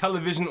on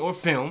television or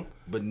film.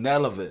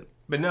 Benevolent.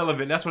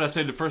 Benevolent, that's what I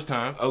said the first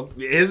time. Oh,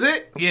 is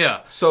it?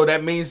 Yeah. So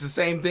that means the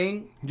same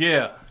thing?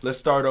 Yeah. Let's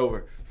start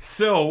over.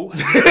 So,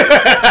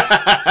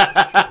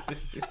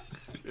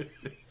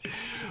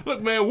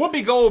 look, man,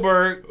 Whoopi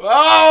Goldberg.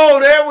 Oh,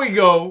 there we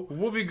go.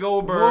 Whoopi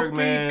Goldberg, Whoopi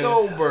man.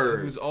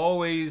 Goldberg. Who's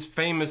always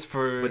famous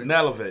for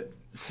Benevolent.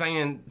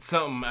 saying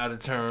something out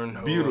of turn.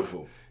 or-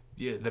 Beautiful.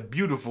 Yeah, the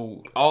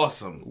beautiful,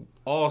 Awesome.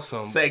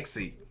 awesome.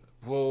 Sexy.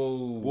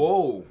 Whoa.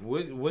 Whoa.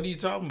 What are you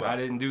talking I about?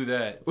 didn't do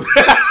that.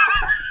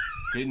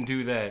 Didn't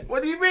do that.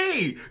 What do you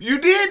mean? You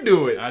did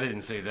do it. I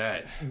didn't say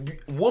that.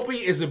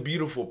 Whoopi is a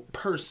beautiful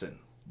person.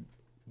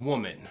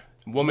 Woman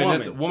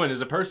Woman. is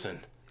a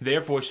person.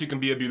 Therefore, she can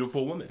be a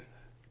beautiful woman.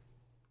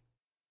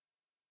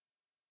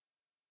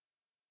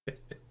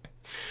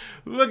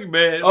 Look,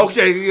 man.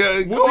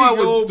 Okay, go on Whoopi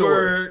with the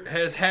story. Goldberg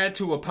has had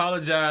to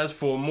apologize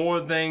for more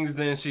things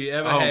than she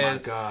ever Oh, my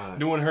has God.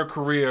 during her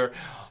career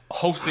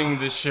hosting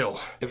this show,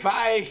 If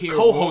I hear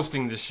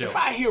co-hosting this show. If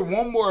I hear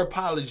one more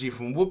apology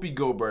from Whoopi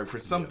Goldberg for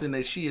something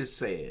that she has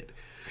said,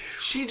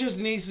 she just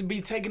needs to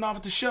be taken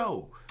off the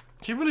show.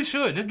 She really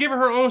should. Just give her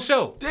her own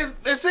show.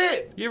 That's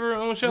it. Give her her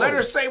own show. Let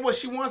her say what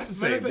she wants to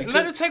say.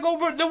 Let her take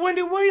over the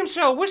Wendy Williams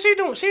show. What's she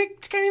doing? She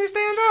can't even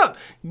stand up.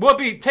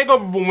 Whoopi, take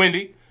over for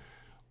Wendy.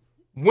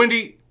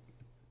 Wendy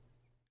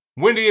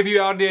Wendy, if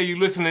you out there, you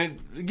listening,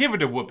 give it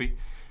to Whoopi.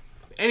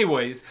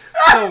 Anyways,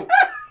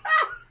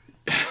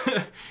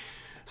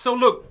 so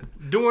look,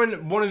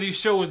 during one of these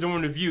shows,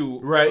 during The View,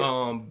 right?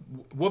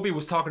 Whoopi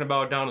was talking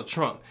about Donald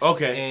Trump.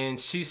 Okay. And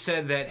she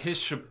said that his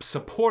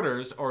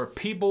supporters are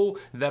people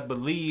that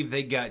believe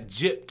they got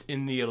gypped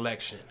in the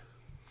election.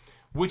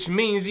 Which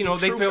means,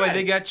 they feel like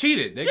they got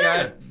cheated. They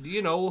got,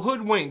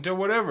 hoodwinked or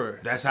whatever.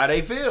 That's how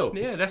they feel.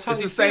 Yeah, that's how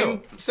it's they the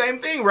feel. same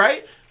thing,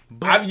 right?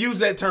 But I've used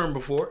that term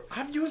before.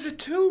 I've used it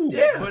too.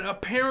 Yeah. But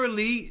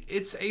apparently,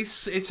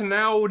 it's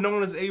now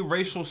known as a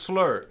racial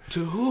slur.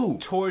 To who?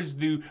 Towards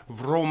the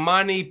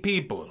Romani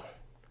people.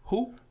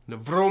 Who? The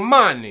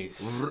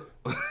Romanis.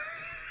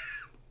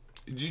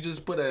 Did you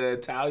just put an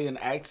Italian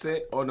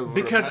accent on the?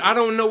 Because I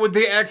don't know what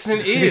their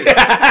accent is.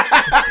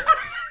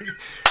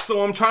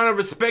 So I'm trying to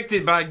respect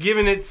it by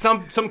giving it some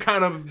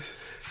kind of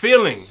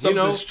feeling.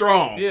 Something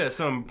strong. Yeah,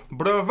 some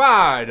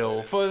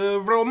bravado for the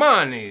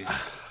Romanis.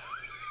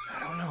 I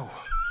don't know.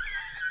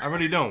 I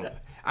really don't.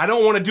 I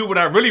don't want to do what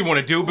I really want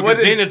to do because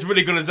then it's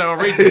really going to sound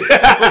racist.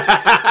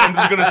 I'm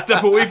just going to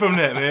step away from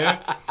that, man.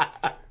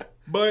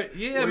 But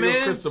yeah, Where man.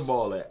 Your crystal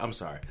ball at? I'm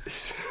sorry.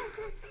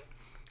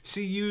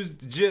 She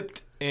used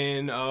gypped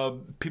and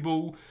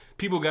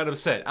people got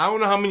upset. I don't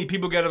know how many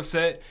people got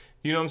upset.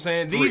 You know what I'm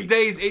saying? 3. These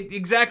days,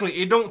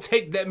 it don't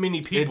take that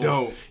many people. It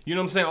don't. You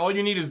know what I'm saying? All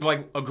you need is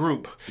like a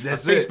group.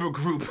 That's a it. Facebook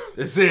group.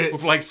 That's it.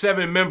 With like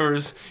 7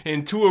 members,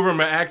 and 2 of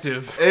them are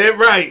active.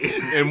 Right.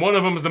 And one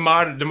of them is the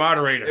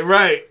moderator.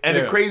 Right. And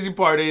Yeah. the crazy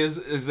part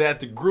is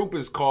that the group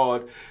is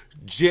called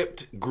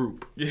Gypped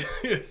Group.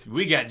 Yes,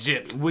 we got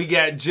gypped. We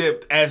got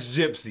gypped as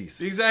gypsies.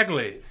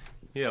 Exactly.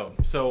 Yo,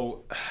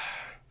 so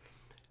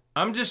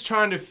I'm just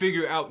trying to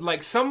figure out,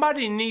 like,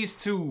 somebody needs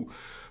to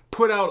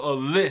put out a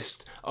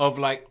list of,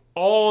 like,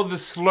 all the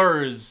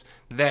slurs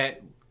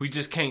that we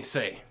just can't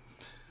say.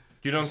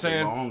 You know what I'm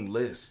saying? It's a long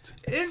list.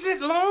 Is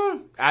it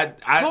long? I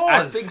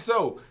think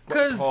so.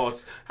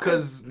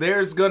 Because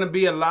there's gonna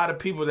be a lot of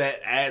people that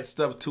add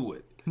stuff to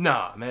it.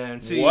 Nah,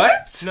 man. See, What?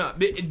 Nah,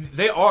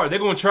 they are. They're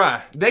gonna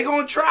try. They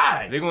gonna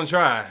try. They're gonna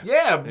try.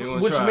 Yeah, They gonna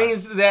which try.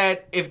 means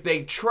that if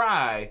they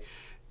try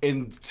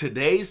in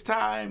today's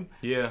time,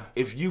 Yeah.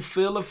 if you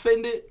feel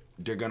offended,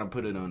 they're gonna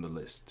put it on the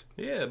list.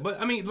 Yeah, but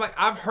I mean, like,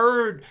 I've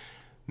heard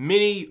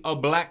many a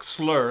black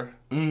slur,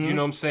 you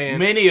know what I'm saying?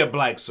 Many a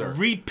black sir.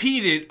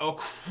 Repeated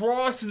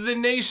across the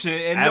nation,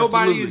 and Absolutely.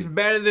 nobody is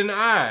better than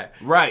I.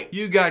 Right.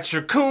 You got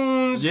your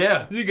coons.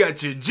 Yeah. You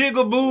got your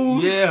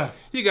jigaboos. Yeah.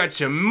 You got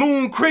your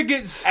moon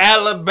crickets.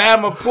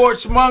 Alabama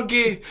porch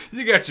monkey.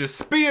 You got your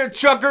spear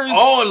chuckers.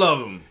 All of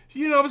them.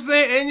 You know what I'm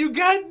saying? And you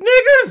got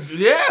niggas.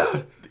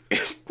 Yeah.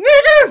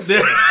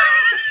 Niggas.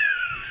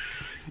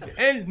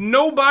 And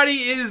nobody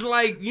is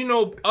like,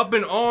 up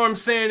in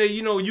arms saying that,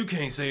 you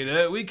can't say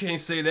that, we can't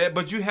say that.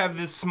 But you have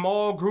this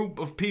small group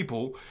of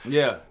people,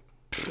 Yeah.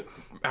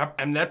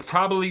 and that's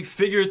probably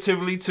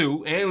figuratively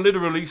too, and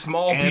literally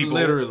small And people.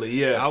 literally,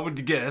 yeah. I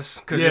would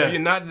guess. Because Yeah. if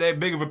you're not that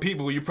big of a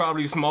people, you're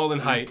probably small in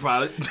height.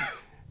 Probably.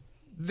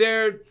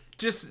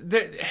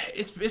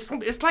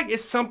 It's like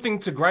it's something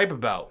to gripe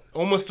about.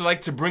 Almost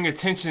like to bring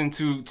attention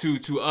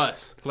to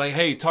us. Like,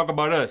 hey, talk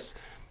about us.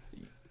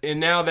 And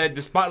now that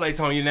the spotlight's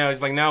on you now,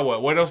 it's like, now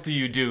what? What else do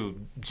you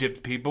do,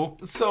 gypped people?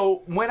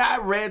 So when I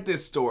read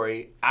this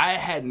story, I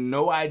had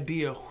no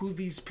idea who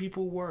these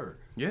people were.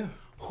 Yeah.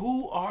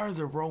 Who are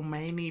the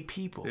Romani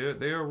people?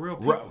 They're real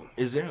people.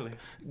 Is it?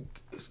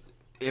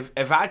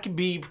 If I could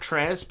be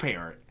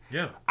transparent,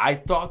 Yeah. I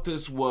thought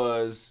this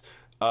was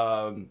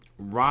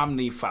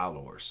Romney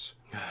followers.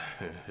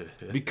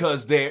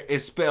 Because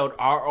it's spelled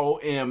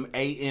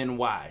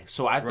Romany.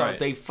 So I thought Right.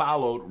 they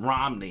followed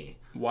Romney.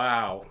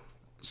 Wow.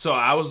 So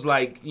I was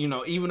like,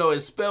 even though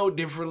it's spelled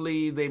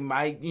differently, they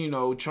might,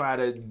 try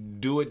to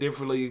do it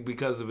differently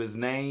because of his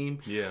name.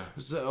 Yeah.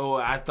 So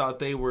I thought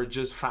they were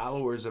just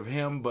followers of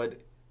him,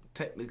 but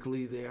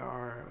technically they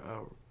are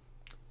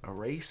a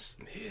race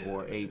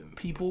or a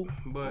people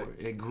But- or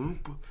a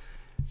group.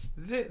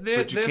 But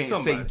But you can't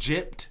say somebody.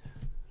 gypped.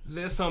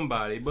 There's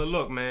somebody. But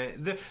look,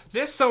 man,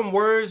 there's some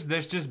words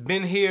that's just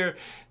been here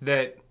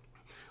that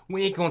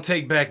we ain't gonna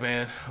take back,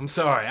 man. I'm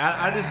sorry.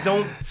 I just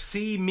don't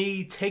see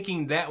me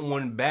taking that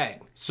one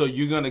back. So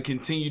you're going to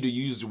continue to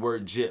use the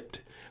word gypped.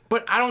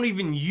 But I don't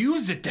even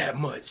use it that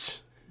much.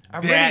 I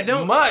really That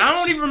don't. much? I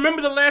don't even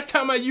remember the last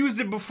time I used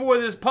it before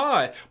this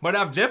pod. But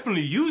I've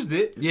definitely used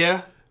it.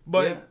 Yeah.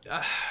 But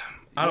Yeah.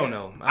 I don't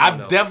know. I don't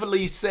know. I've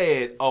definitely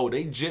said, "Oh,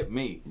 they gypped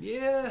me."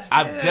 Yeah.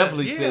 I've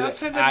definitely yeah, said I've it.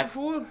 said that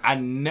before. I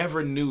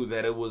never knew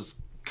that it was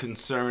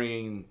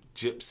concerning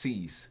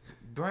gypsies.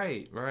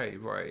 Right.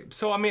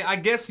 So I mean, I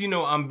guess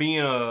I'm being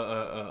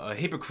a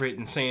hypocrite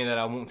in saying that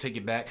I won't take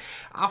it back.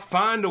 I'll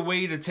find a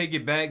way to take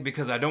it back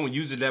because I don't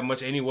use it that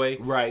much anyway.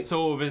 Right.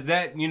 So if it's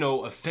that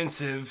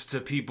offensive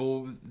to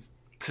people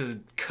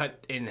to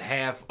cut in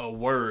half a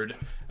word,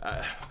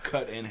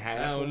 Cut in half.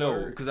 I don't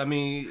know. Because I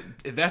mean,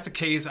 if that's the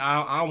case,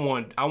 I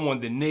want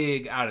the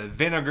nig out of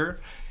vinegar.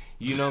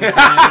 You know what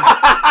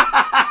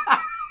I'm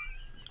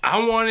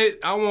saying?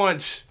 I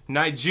want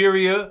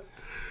Nigeria.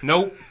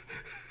 Nope.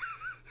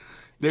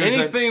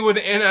 Anything with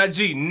the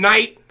NIG,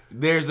 night.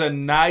 There's a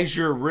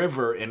Niger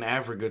River in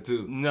Africa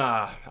too.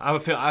 Nah, I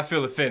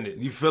feel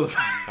offended. You feel it?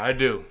 I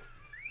do.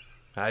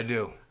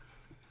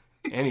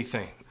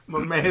 Anything. My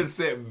man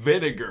said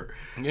vinegar.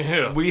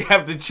 Yeah. We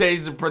have to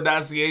change the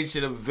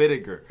pronunciation of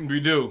vinegar. We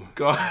do.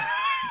 Go.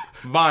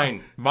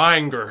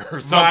 Vinegar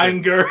or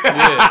something. Vinegar.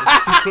 Yeah,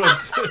 it's too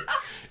close.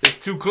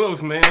 It's too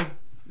close, man.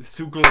 It's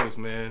too close,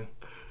 man.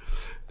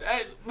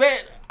 Man,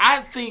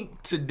 I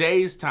think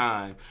today's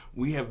time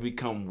we have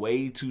become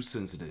way too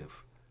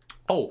sensitive.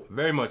 Oh,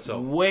 very much so.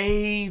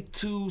 Way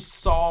too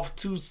soft,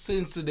 too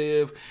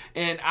sensitive.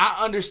 And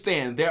I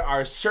understand there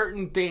are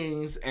certain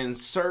things and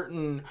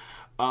certain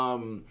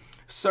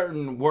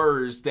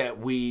words that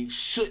we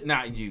should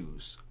not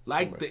use.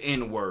 Like the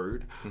N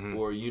word,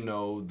 or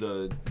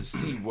the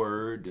C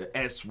word, the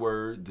S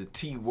word, the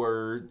T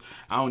word.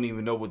 I don't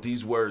even know what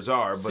these words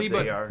are, but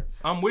they are.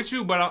 I'm with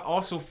you, but I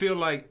also feel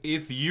like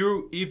if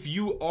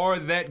you are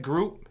that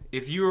group,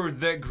 if you're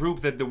that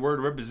group that the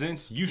word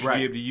represents, you should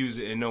be able to use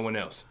it and no one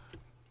else.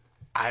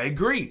 I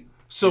agree.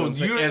 So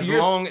as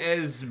long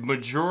as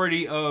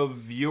majority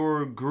of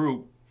your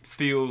group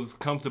feels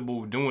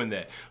comfortable doing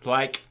that.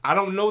 Like, I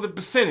don't know the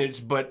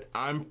percentage, but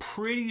I'm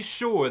pretty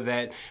sure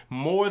that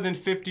more than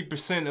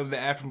 50% of the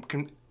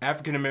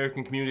African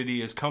American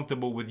community is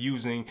comfortable with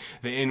using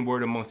the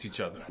N-word amongst each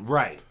other.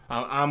 Right.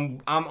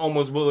 I'm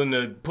almost willing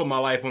to put my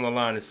life on the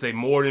line and say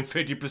more than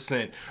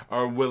 50%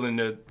 are willing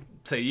to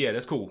say, yeah,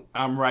 that's cool.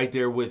 I'm right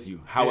there with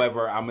you.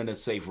 However, I'm in a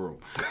safe room.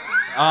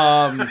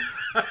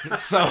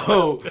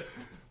 So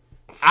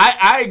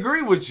I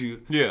agree with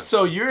you. Yeah.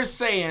 So you're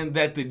saying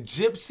that the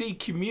gypsy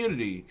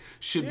community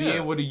should be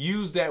able to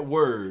use that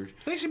word.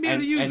 They should be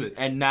able to use it.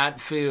 And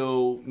not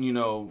feel,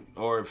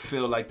 or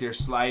feel like they're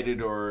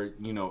slighted or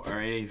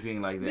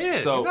anything like that. Yeah,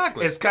 so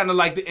exactly. It's kind of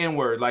like the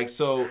N-word. Like,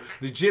 so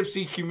the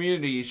gypsy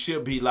community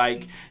should be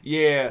like,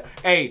 yeah,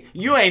 hey,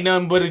 you ain't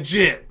nothing but a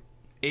gyp.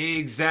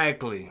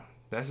 Exactly.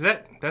 That's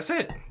it.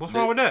 What's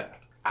wrong with that?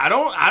 I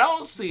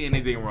don't see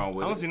anything wrong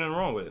with it. I don't see nothing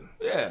wrong with it.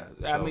 Yeah,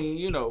 So, I mean,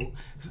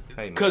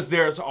 hey, because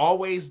there's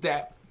always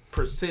that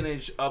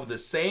percentage of the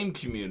same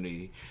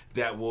community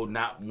that will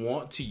not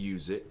want to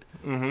use it,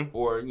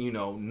 or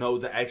know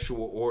the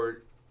actual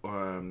or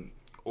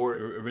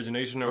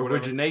origination or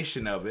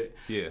origination of it,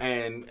 Yeah.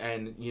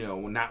 and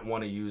not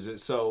want to use it.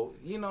 So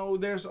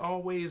there's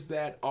always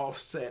that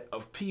offset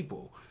of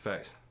people.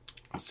 Facts.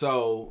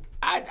 So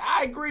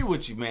I agree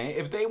with you, man.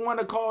 If they want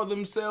to call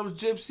themselves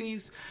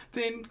gypsies,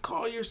 then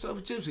call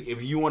yourself gypsy.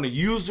 If you want to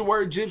use the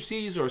word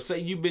gypsies or say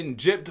you've been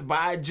gypped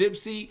by a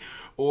gypsy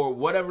or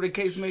whatever the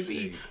case may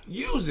be,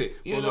 use it.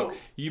 You know, look,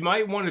 you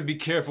might want to be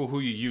careful who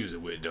you use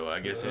it with, though.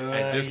 I guess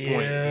at this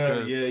point,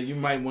 because you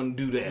might want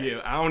to do that. yeah,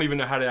 I don't even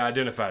know how to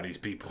identify these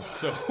people.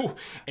 So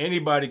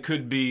anybody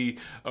could be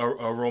a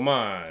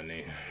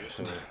Romani.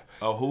 So,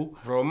 A who?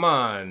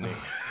 Romani.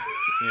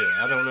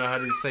 Yeah, I don't know how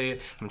to say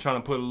it. I'm trying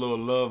to put a little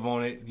love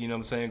on it, you know what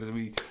I'm saying? Because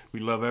we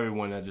love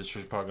everyone at the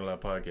Church Parking Lot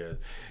Podcast.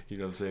 You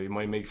know what I'm saying? We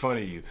might make fun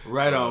of you.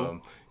 Right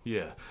on.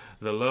 Yeah,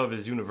 the love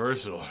is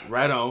universal.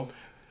 Right on.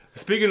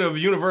 Speaking of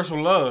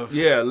universal love.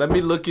 Yeah, let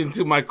me look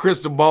into my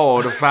crystal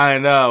ball to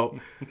find out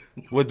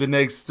what the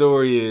next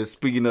story is.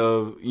 Speaking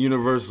of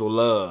universal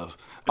love.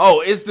 Oh,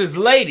 it's this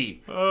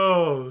lady.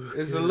 Oh.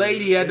 It's a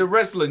lady at the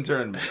wrestling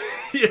tournament.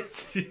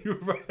 Yes, you're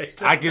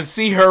right. I can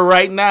see her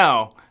right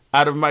now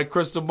out of my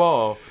crystal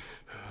ball.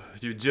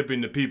 You're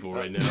gypping the people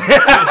right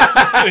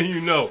now.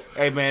 You know.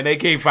 Hey, man, they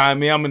can't find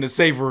me. I'm in the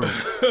safe room.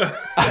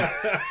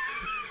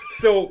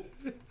 So,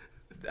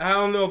 I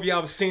don't know if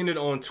y'all have seen it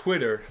on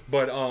Twitter,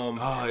 but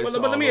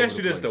but let me ask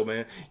you this, though,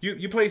 man.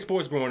 You played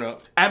sports growing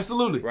up.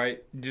 Absolutely.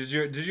 Right? Did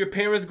your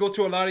parents go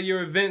to a lot of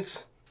your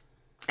events?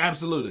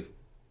 Absolutely.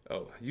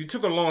 Oh, you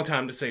took a long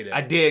time to say that.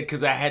 I did,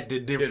 because I had to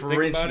think about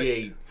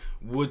differentiate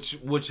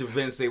which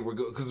events they were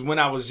going. Because when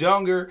I was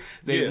younger,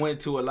 they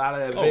went to a lot of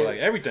events. Oh, like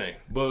everything.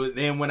 But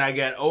then when I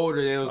got older,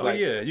 it was like,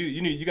 yeah,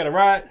 you got a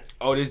ride?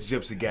 Oh, this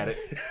gypsy got it.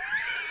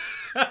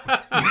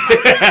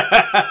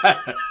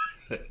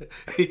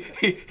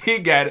 he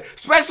got it.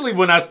 Especially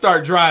when I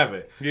start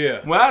driving.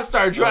 Yeah. When I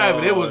start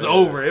driving, it was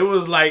over. It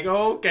was like,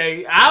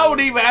 okay, I don't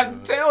even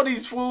have to tell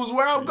these fools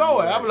where I'm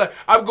going. I'm like,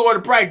 I'm going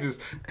to practice.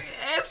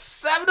 It's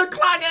 7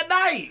 o'clock at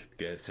night.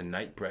 Yeah, it's a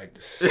night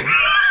practice.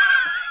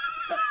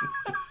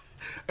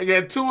 I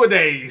got 2 a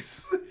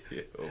days.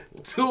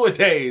 2 a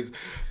days.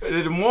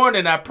 In the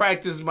morning, I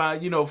practice my,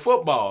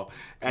 football.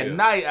 At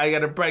night, I got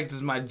to practice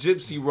my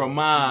Gypsy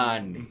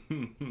Romani.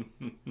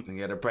 I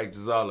got to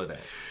practice all of that.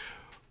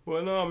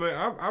 Well, no,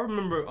 man. I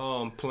remember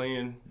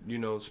playing,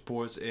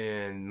 sports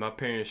and my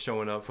parents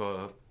showing up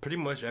for pretty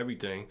much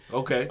everything.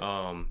 Okay.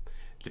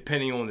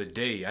 Depending on the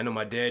day. I know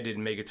my dad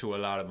didn't make it to a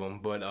lot of them,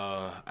 but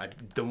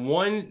the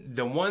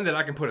one that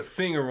I can put a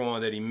finger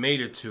on that he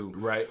made it to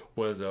right.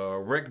 was a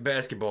rec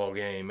basketball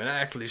game, and I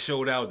actually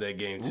showed out that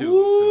game too.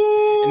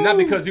 Ooh. And not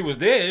because he was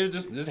there, it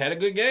just had a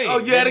good game. Oh,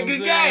 you had a know good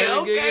what I'm saying? game.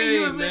 Had a good Okay, you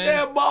game, was in man.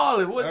 there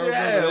balling. What you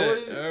had?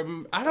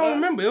 I don't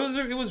remember.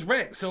 It was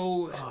rec.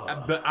 So,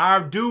 but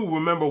I do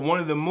remember one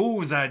of the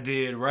moves I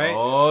did. Right.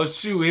 Oh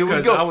shoot! Here we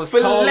 'Cause go. I was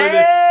taller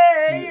than-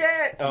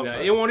 Oh, Nah,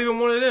 sorry. it wasn't even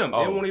one of them.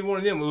 Oh. It wasn't even one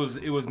of them.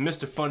 It was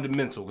Mr.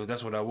 Fundamental because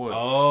that's what I was.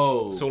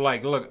 Oh. So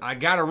like, look, I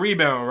got a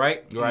rebound,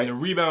 right? Right. And the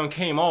rebound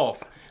came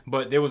off,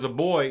 but there was a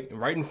boy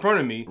right in front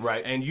of me.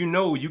 Right. And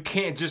you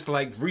can't just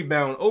like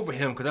rebound over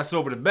him because that's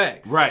over the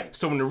back. Right.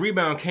 So when the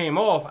rebound came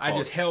off, I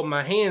just held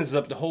my hands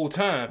up the whole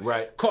time.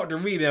 Right. Caught the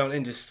rebound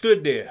and just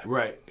stood there.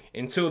 Right.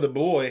 Until the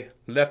boy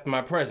left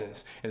my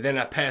presence, and then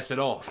I passed it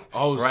off.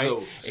 Oh, right?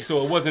 so- And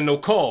so it wasn't no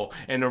call.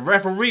 And the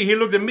referee, he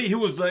looked at me, he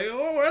was like,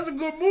 "Oh, that's a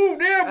good move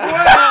there, boy."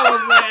 I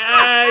was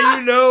like,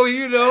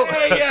 you know.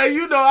 Hey, yeah,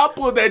 you know, I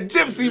pulled that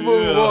gypsy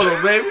move on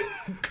him, baby.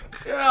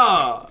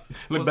 Yeah.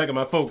 Look back at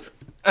my folks.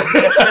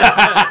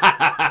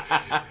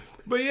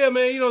 But yeah,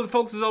 man, the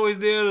folks is always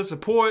there to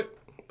support.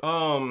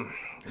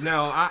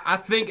 Now, I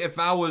think if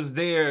I was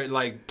there,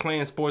 like,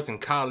 playing sports in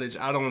college,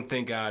 I don't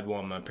think I'd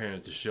want my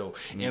parents to show.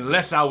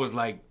 Unless I was,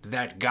 like,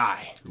 that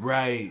guy.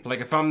 Right. Like,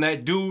 if I'm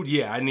that dude,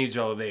 yeah, I need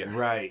y'all there.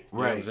 Right. You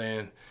know what I'm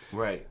saying?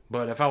 Right.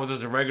 But if I was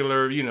just a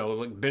regular,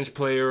 like bench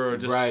player or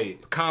just Right.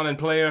 common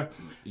player,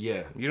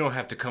 Yeah. you don't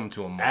have to come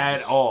to a moment.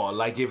 At all.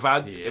 Like if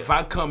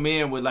I come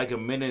in with like a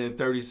minute and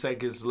 30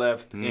 seconds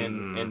left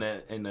in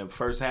the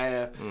first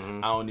half,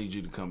 I don't need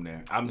you to come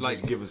there. I'm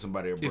just giving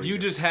somebody a break. If you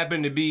just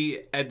happen to be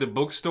at the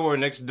bookstore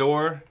next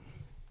door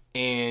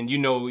and,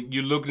 you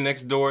look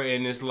next door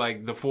and it's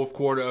like the fourth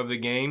quarter of the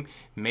game,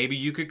 maybe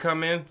you could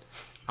come in.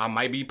 I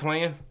might be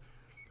playing.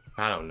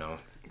 I don't know.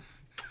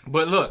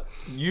 But look.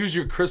 use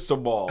your crystal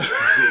ball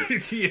to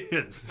see.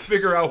 Yeah,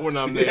 figure out when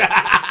I'm there.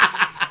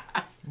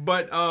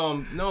 But,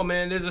 no,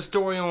 man, there's a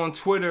story on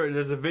Twitter.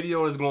 There's a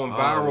video that's going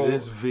viral.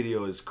 This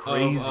video is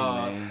crazy,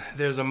 man.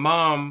 There's a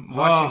mom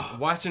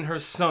watching her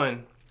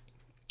son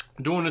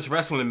doing this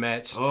wrestling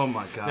match. Oh,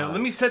 my God. Now, let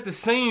me set the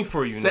scene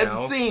for you Set now.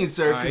 the scene,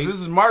 sir, because All right? this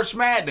is March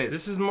Madness.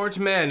 This is March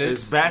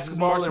Madness. It's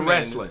basketball This is and March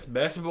wrestling. Madness.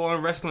 Basketball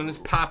and wrestling is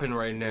popping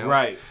right now.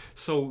 Right.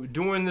 So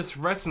during this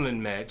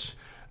wrestling match,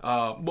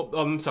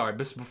 I'm sorry,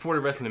 before the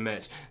wrestling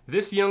match,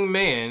 this young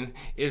man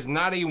is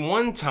not a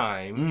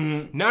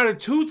one-time, not a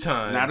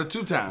two-time, Not a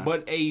two-time.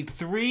 but a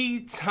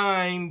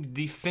three-time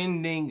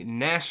defending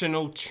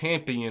national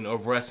champion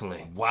of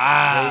wrestling.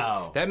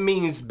 Wow. That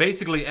means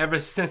basically ever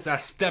since I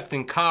stepped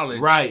in college,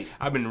 Right.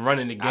 I've been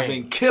running the game. I've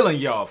been killing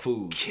y'all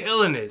fools.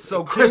 killing it.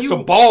 So can Crystal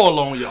you- ball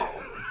on y'all.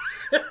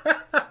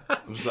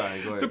 I'm sorry,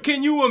 go ahead. So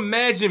can you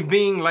imagine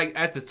being like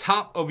at the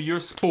top of your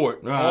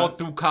sport all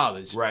through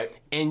college? Right.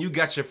 And you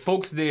got your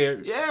folks there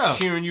Yeah.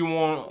 cheering you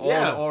on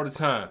all the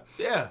time.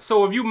 Yeah.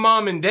 So if you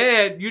mom and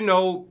dad,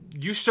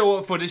 you show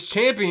up for this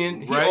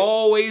champion, he Right.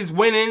 always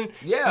winning.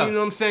 Yeah. You know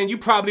what I'm saying? You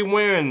probably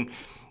wearing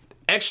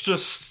extra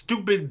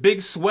stupid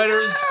big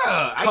sweaters.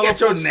 Yeah, I got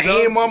your colorful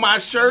name stuff. on my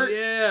shirt.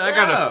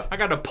 Yeah, I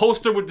got a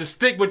poster with the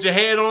stick with your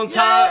head on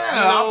top.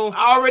 Yeah,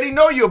 I already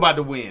know you about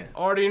to win.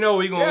 Already know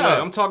he gonna Yeah.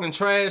 win. I'm talking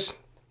trash.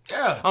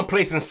 Yeah. I'm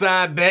placing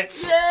side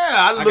bets.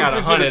 Yeah, I got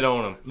 100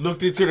 on him.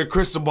 Looked into the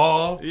crystal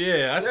ball.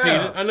 Yeah, I seen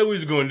Yeah. it. I knew what he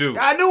was gonna do.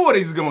 I knew what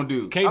he's gonna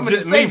do. Can't I'm in the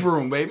jit safe me.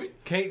 room, baby.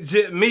 Can't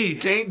jit me.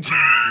 Can't.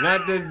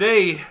 Not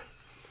today.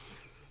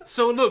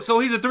 So look,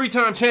 he's a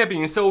 3-time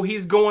champion, so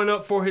he's going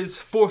up for his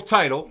 4th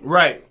title.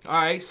 Right. All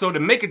right, so to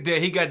make it there,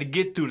 he got to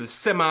get through the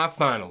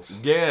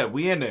semifinals. Yeah,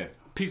 we in there.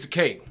 Piece of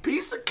cake.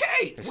 Piece of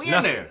cake. We in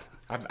Nothing. there.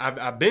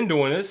 I've been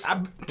doing this. You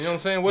know what I'm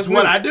saying? That's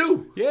what new? I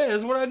do. Yeah,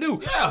 that's what I do.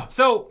 Yeah.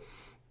 So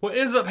what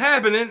ends up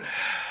happening?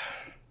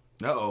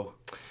 Uh-oh.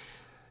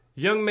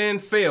 Young man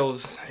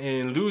fails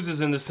and loses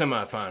in the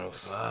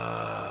semifinals.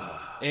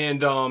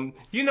 And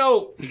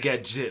He got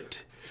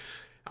gypped.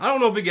 I don't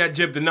know if he got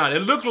gypped or not. It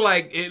looked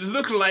like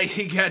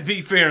he got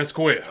beat fair and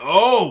square.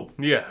 Oh.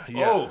 Yeah.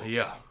 Oh.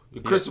 Yeah. The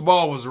crystal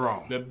ball was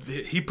wrong.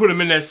 He put him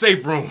in that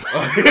safe room.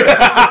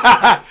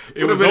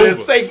 It was in over. a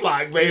safe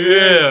lock, baby.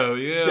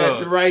 Yeah. Got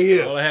you right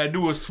here. All I had to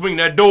do was swing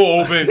that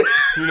door open.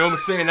 You know what I'm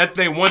saying? That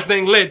thing, one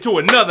thing led to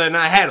another, and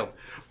I had him.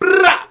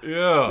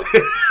 Yeah.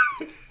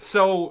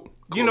 So,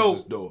 Close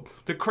this door.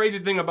 the crazy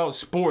thing about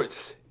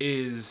sports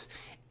is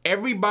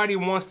everybody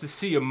wants to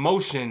see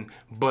emotion,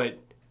 but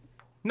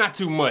not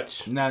too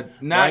much. Not.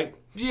 Right?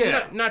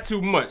 Yeah. Not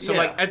too much. So Yeah.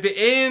 like at the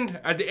end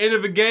of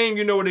the game,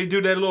 where they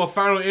do that little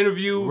final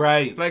interview.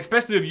 Right. Like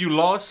especially if you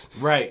lost.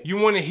 Right. You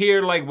want to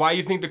hear like why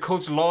you think the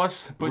coach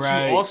lost, but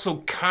Right. you also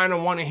kind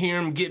of want to hear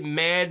him get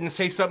mad and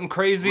say something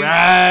crazy.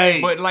 Right.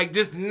 But like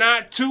just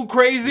not too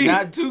crazy.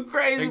 Not too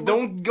crazy. Like,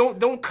 but-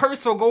 don't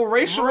curse or go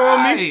racial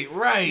on me.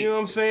 Right. You know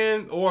what I'm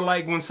saying? Or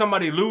like when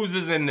somebody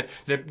loses and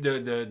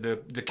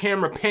the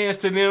camera pans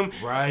to them,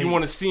 Right. you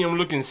want to see them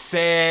looking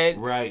sad.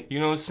 Right. You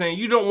know what I'm saying?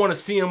 You don't want to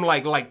see them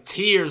like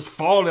tears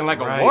falling like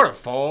Right. a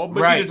waterfall,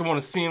 but Right. you just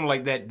want to see them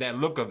like that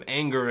look of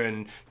anger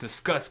and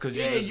disgust because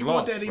you Yeah, just you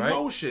lost, want that right?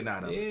 emotion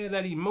out of it. Yeah,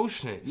 that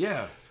emotion.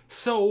 Yeah.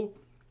 So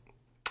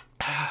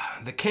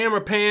the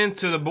camera panned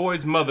to the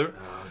boy's mother,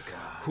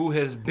 who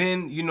has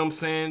been, you know what I'm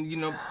saying,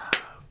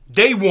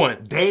 Day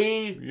one.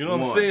 You know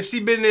what I'm saying? She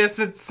been there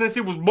since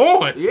he was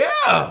born. Yeah.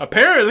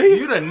 Apparently.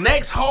 You the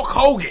next Hulk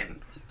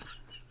Hogan.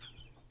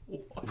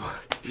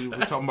 What? We're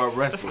talking about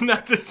wrestling. That's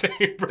not the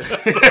same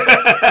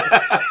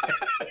wrestler.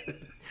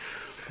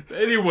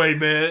 Anyway,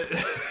 man.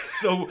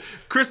 So,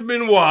 Chris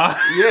Benoit.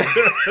 Yeah.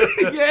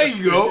 There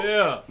you go.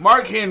 Yeah.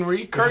 Mark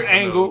Henry, Kurt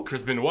Angle.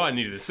 Chris Benoit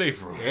needed a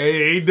safe room.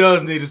 Hey, he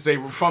does need a safe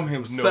room from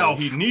himself.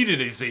 No, he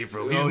needed a safe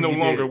room. He's Oh, no he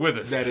longer did. with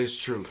us. That is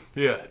true.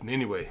 Yeah.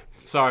 Anyway,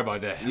 sorry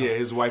about that. Yeah,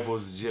 his wife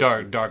was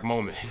just Dark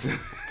moment.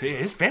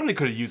 His family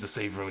could have used a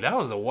safe room. That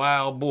was a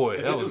wild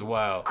boy. That was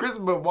wild. Chris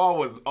Benoit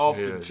was off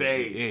the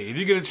chain. Yeah, if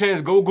you get a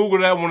chance, go Google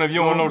that one if you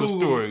don't know the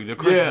story. The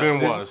Chris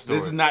Benoit story.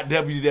 This is not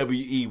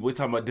WWE. We're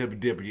talking about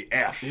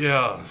WWF.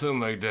 Yeah,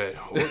 something like that.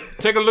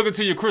 Take a look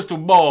into your crystal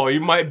ball.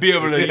 You might be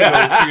able to figure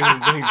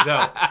some things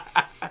out.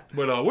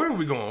 But where are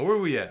we going? Where are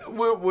we at?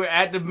 We're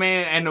at the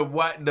man and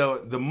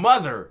the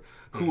mother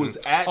who is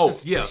at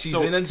she's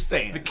so in the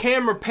stands. The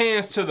camera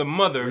pans to the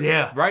mother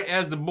right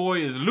as the boy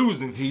is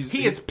losing.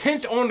 He is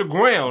pinned on the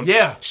ground,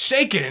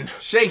 shaking,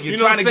 you know,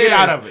 trying to get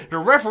out of it. The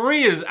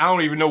referee is, I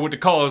don't even know what the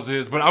cause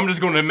is, but I'm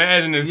just going to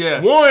imagine it's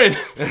 1,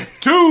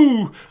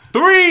 2,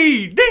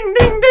 3, ding,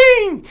 ding,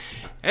 ding.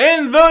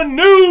 And the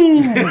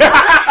new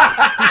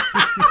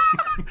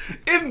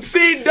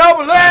NCAA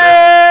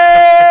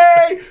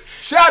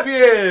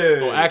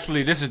champion. Well,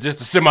 actually, this is just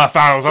the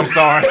semifinals. I'm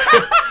sorry.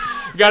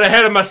 Got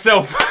ahead of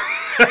myself.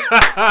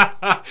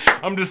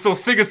 I'm just so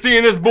sick of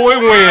seeing this boy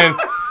win.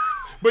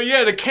 But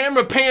yeah, the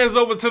camera pans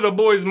over to the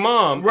boy's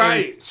mom.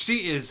 Right.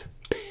 She is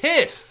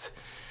pissed.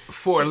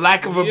 For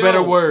lack of a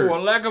better word. For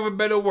lack of a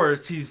better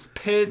word. She's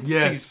pissed.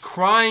 Yes. She's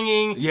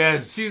crying.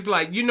 Yes. She's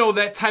like, you know,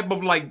 that type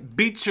of like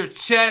beats your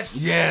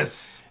chest.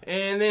 Yes.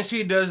 And then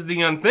she does the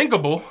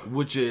unthinkable.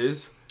 Which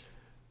is?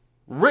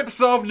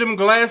 Rips off them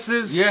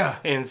glasses. Yeah.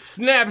 And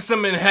snaps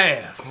them in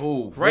half.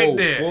 Ooh, right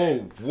there.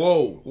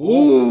 Whoa.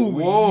 Ooh,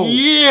 whoa.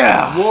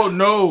 Yeah. Whoa,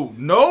 no.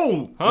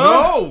 Huh?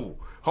 No.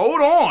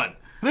 Hold on.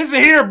 Listen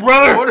here,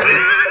 brother. Hold on.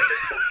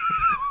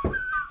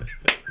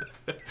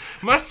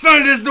 My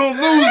son just don't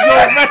lose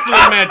those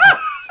wrestling matches.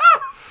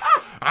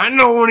 I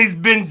know when he's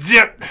been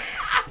gypped.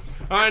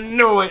 I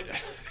know it.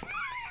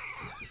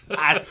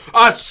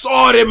 I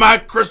saw it in my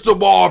crystal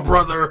ball,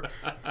 brother.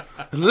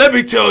 Let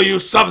me tell you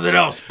something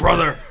else,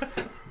 brother.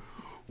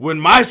 When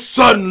my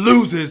son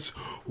loses,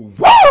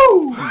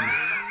 woo!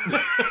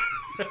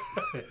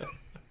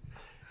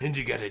 And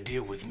you gotta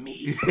deal with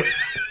me.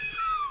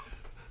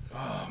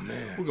 Oh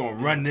man, we're gonna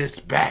run this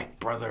back,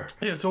 brother.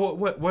 Yeah. So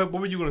what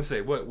were you gonna say?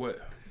 What?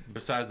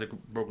 Besides the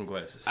broken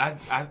glasses, I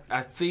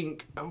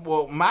think.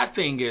 Well, my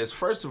thing is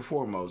first and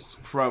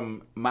foremost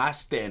from my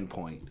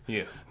standpoint.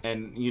 Yeah.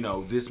 And you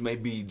know, this may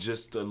be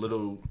just a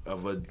little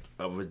of a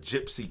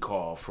gypsy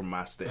call from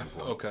my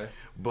standpoint. Okay.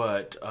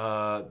 But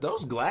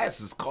those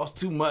glasses cost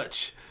too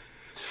much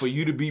for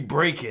you to be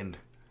breaking.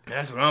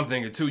 That's what I'm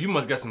thinking too. You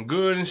must got some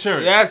good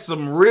insurance. That's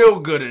some real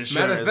good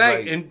insurance. Matter of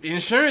fact,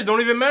 insurance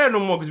don't even matter no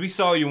more because we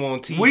saw you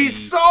on TV. We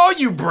saw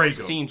you break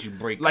them. Seen you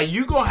break them. Like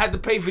you gonna have to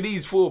pay for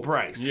these full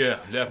price. Yeah,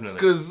 definitely.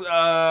 Because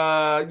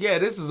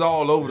this is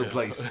all over the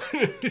place.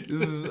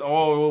 This is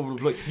all over the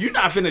place. You're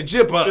not finna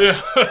jip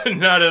us. Yeah,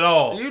 not at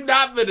all. You're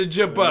not finna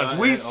jip us.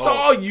 We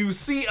saw you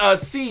see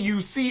us.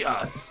 See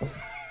us.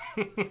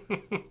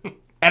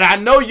 And I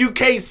know you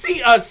can't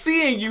see us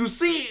seeing you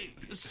see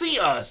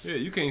us. Yeah,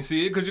 you can't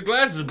see it because your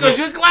glasses broke. Because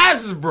your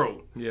glasses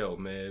broke. Yo,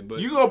 man. But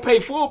you going to pay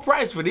full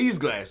price for these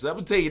glasses. I'm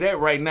going to tell you that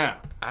right now.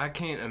 I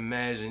can't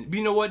imagine.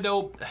 You know what,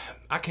 though?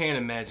 I can't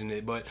imagine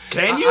it, but...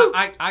 Can you?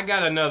 I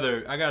got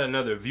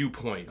another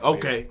viewpoint.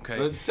 Okay.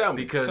 Tell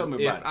me. Because tell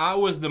me if about it. I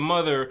was the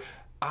mother,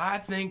 I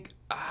think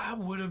I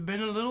would have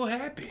been a little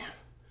happy.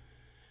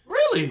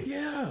 Really?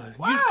 Yeah.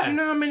 Why? You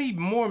know how many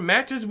more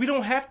matches we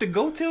don't have to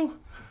go to?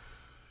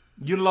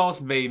 You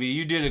lost, baby.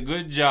 You did a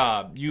good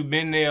job. You've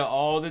been there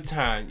all the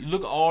time. You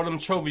look at all them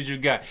trophies you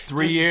got.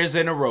 3 years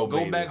in a row,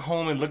 Go back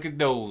home and look at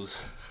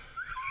those.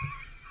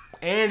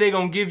 And they're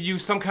going to give you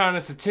some kind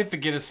of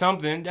certificate or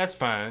something. That's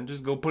fine.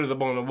 Just go put it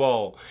up on the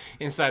wall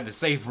inside the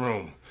safe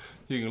room.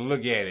 So you can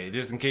look at it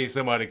just in case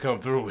somebody come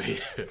through here.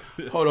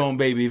 Hold on,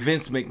 baby.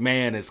 Vince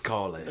McMahon is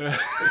calling.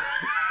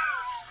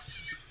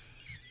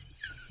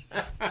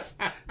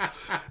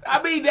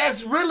 I mean,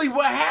 that's really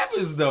what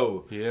happens,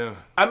 though. Yeah.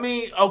 I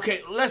mean,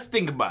 okay, let's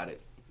think about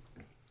it.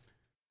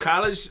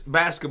 College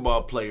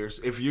basketball players,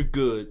 if you're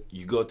good,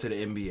 you go to the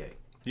NBA.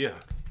 Yeah.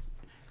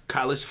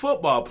 College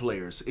football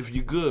players, if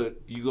you're good,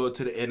 you go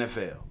to the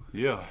NFL.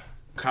 Yeah.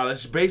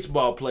 College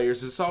baseball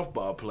players and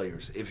softball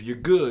players, if you're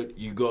good,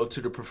 you go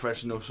to the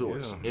professional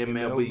source,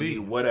 MLB,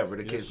 whatever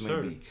the case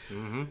may be.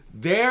 Mm-hmm.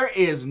 There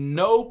is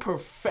no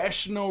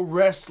professional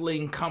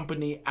wrestling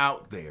company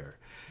out there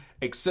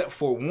except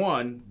for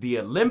one, the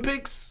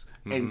Olympics,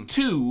 and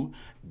two,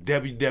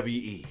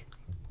 WWE.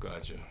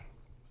 Gotcha.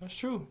 That's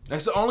true.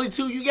 That's the only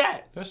two you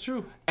got. That's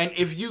true. And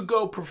if you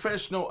go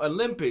professional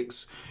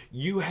Olympics,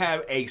 you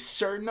have a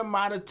certain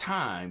amount of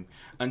time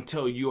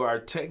until you are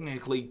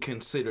technically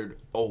considered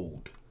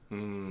old.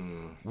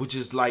 which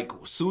is like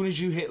soon as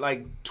you hit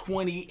like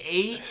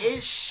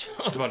 28-ish,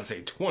 I was about to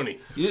say 20.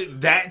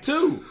 that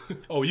too.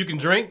 Oh, you can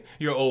drink?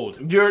 You're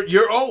old.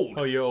 You're old.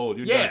 Oh, you're old.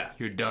 You're Yeah. done.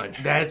 You're done.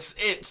 That's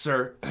it,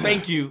 sir.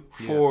 Thank you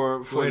for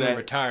Go ahead that. and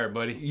retire,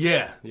 buddy.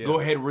 Yeah, go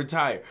ahead and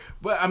retire.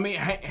 But I mean,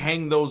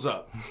 hang those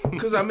up,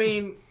 because I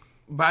mean,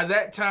 by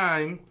that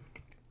time,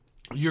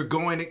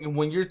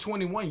 when you're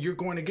 21, you're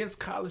going against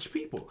college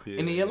people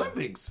in the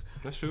Olympics.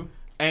 That's true.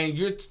 And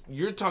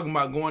you're talking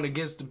about going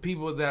against the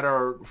people that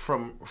are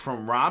from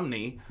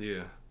Romney.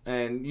 Yeah.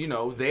 And,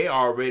 they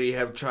already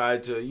have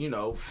tried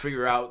to,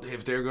 figure out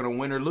if they're going to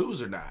win or lose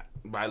or not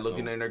by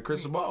looking in their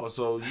crystal ball.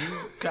 So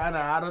you kind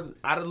of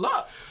out of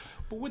luck.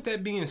 But with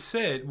that being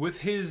said,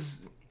 with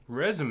his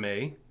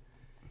resume,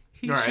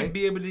 he Right. should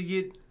be able to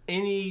get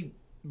any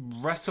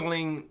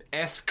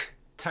wrestling-esque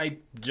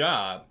type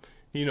job.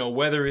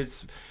 Whether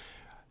it's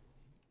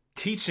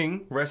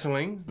teaching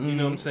wrestling, you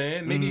know what I'm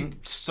saying? Maybe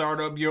start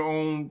up your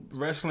own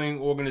wrestling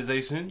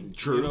organization.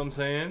 True. You know what I'm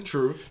saying?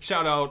 True.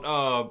 Shout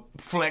out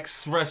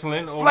Flex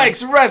Wrestling.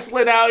 Flex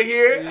Wrestling out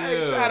here.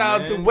 Yeah, Shout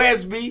out to man.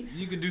 Wesby.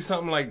 You could do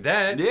something like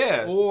that.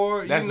 Yeah.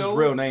 Or, That's his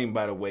real name,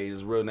 by the way.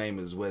 His real name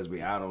is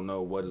Wesby. I don't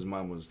know what his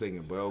mom was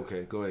thinking, but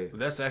okay, go ahead.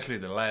 That's actually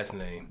the last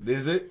name.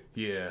 Is it?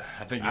 Yeah.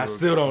 I think I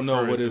still don't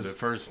know what his his- the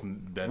first.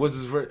 What's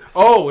his first?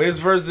 Oh, his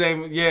first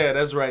name. Yeah,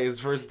 that's right. His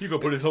first. You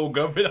gonna put his whole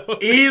government on?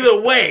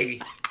 Either way,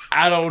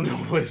 I don't know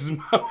what his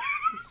mom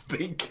was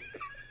thinking.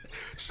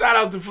 Shout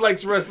out to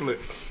Flex Wrestling,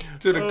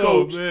 to the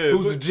coach, man.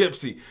 who's a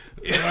gypsy.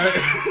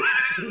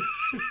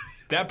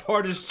 That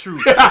part is true.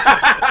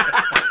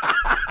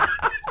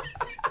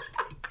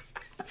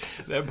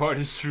 That part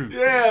is true.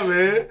 Yeah,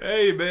 man.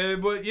 Hey,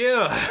 man, but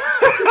yeah.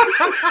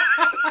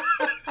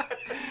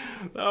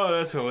 Oh,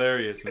 that's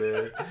hilarious,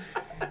 man.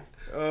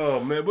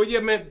 Oh, man. But yeah,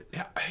 man,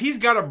 he's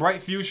got a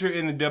bright future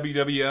in the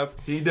WWF.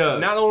 He does.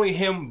 Not only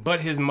him,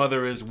 but his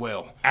mother as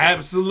well.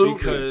 Absolutely.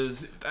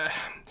 Because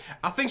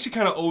I think she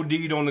kind of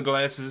OD'd on the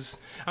glasses.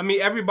 I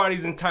mean,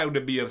 everybody's entitled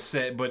to be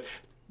upset, but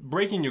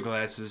breaking your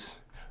glasses,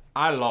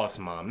 I lost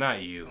Mom,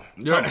 not you.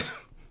 Yeah.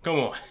 Come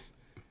on.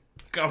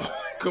 Come on.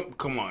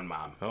 Come on,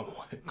 Mom.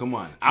 Oh. Come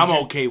on. I'm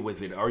okay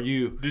with it. Are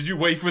you? Did you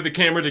wait for the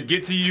camera to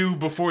get to you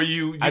before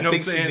you I know what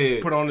think I'm she saying,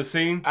 did. put on the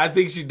scene? I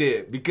think she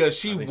did, because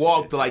she think she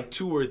walked did. like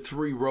 2 or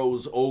 3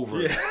 rows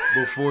over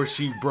before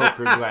she broke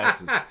her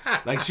glasses.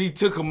 Like, she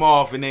took them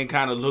off and then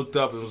kind of looked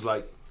up and was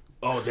like,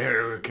 "Oh,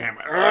 there's the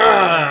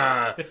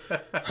camera."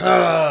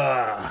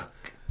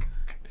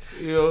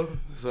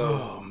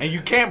 So and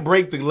you can't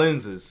break the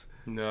lenses.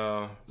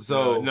 No.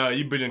 So- no,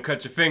 you didn't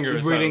cut your finger.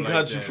 You breathing,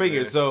 cut your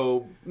finger.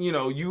 So,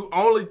 you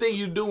only thing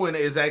you're doing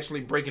is actually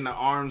breaking the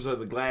arms of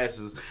the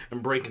glasses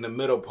and breaking the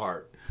middle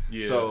part.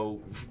 Yeah. So,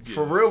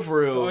 for real,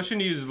 So all she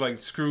needs is like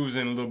screws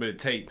and a little bit of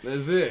tape.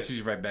 that's it.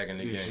 She's right back in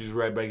the game. She's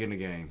right back in the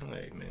game.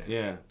 Hey, man.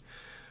 Yeah.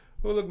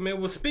 Well, look, man.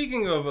 Well,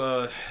 speaking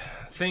of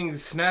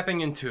things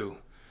snapping in two,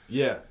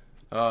 Yeah.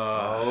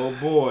 Oh,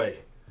 boy.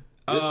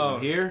 This one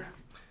here?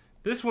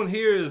 this one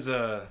here is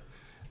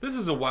this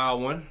is a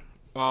wild one.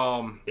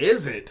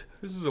 Is it?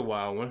 This is a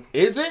wild one.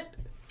 Is it?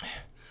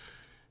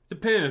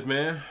 Depends,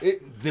 man.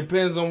 It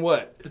depends on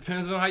what.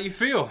 Depends on how you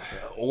feel.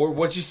 Or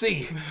what you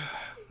see.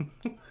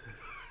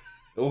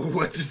 Or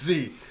what you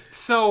see.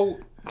 So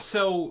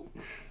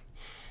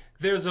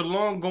there's a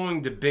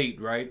long-going debate,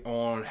 right,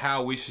 on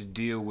how we should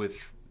deal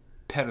with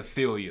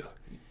pedophilia.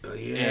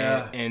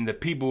 And the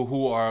people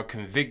who are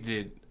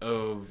convicted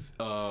of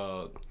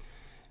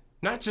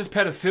not just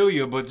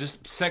pedophilia, but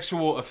just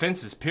sexual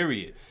offenses,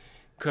 period.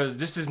 Because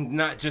this is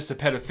not just a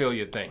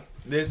pedophilia thing.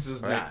 This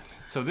is Right? not.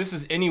 So this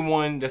is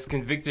anyone that's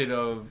convicted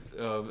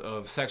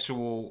of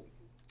sexual,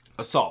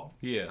 Assault.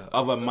 yeah,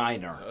 Of a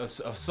minor.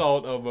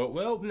 assault of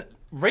a,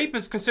 rape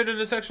is considered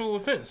a sexual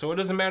offense. So it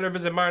doesn't matter if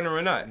it's a minor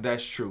or not.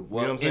 That's true.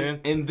 Well, know what I'm saying?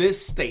 in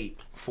this state,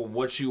 for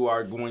what you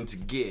are going to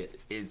get,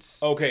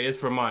 it's Okay, it's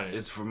for minors.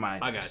 it's for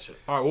minors. I got you.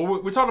 All right,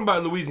 well, we're talking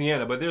about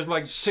Louisiana, but there's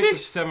like 6 or Sheesh.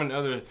 7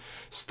 other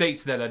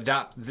states that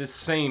adopt this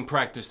same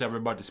practice that we're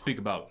about to speak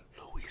about.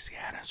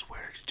 Louisiana's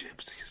where the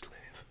gypsies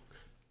live.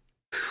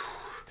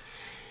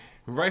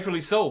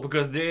 Rightfully so,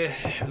 because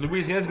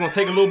Louisiana's going to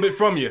take a little bit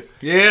from you.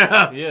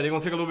 Yeah. Yeah, they're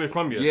going to take a little bit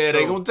from you. Yeah,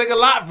 they're going to take a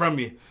lot from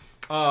you.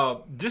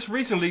 Just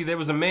recently, there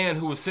was a man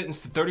who was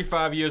sentenced to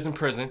 35 years in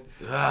prison.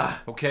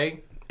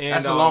 Okay? And,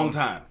 That's a long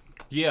time.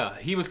 Yeah,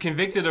 he was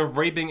convicted of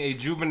raping a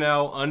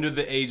juvenile under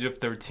the age of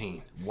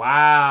 13.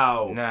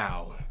 Wow.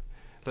 Now,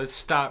 let's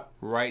stop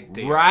right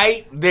there.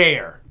 Right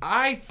there.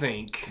 I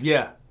think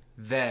Yeah.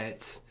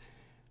 that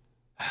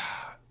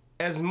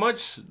as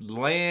much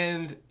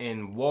land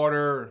and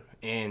water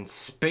and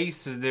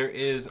space as there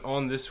is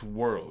on this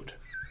world,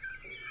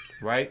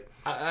 right?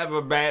 I have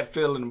a bad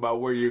feeling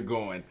about where you're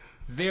going.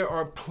 There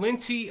are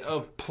plenty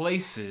of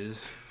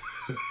places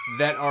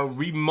that are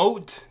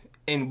remote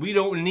and we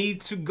don't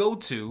need to go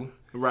to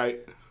Right.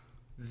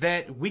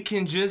 that we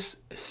can just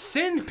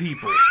send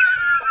people.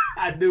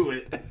 I do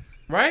it.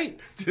 right?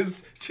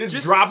 Just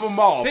drop them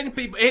off. Send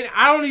people, and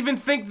I don't even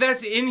think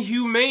that's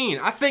inhumane.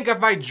 I think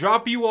if I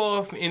drop you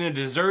off in a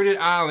deserted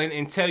island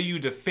and tell you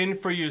to fend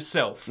for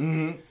yourself,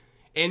 and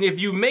if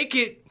you make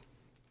it,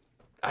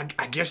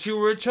 I guess you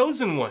were a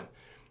chosen one.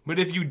 But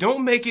if you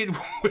don't make it,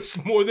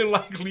 which more than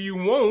likely you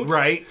won't,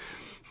 Right.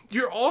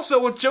 you're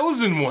also a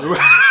chosen one.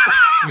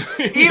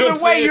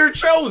 Either way, you're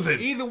chosen.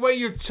 Either way,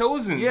 you're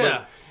chosen. Yeah.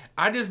 But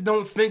I just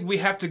don't think we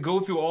have to go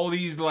through all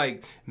these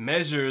like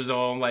measures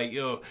on like,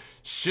 yo,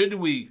 should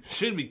we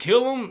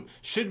kill him?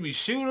 Should we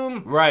shoot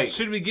him? Right.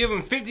 Should we give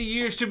him 50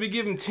 years? Should we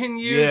give him 10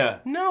 years? Yeah.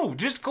 No,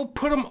 just go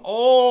put them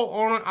all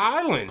on an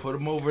island. Put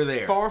them over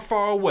there. far,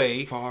 far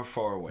away. Far,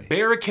 far away.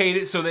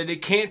 Barricaded so that they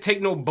can't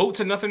take no boats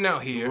or nothing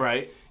out here.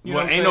 Right. You know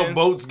Well, what I'm ain't no saying?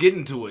 boats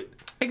getting to it.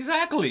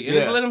 Exactly. And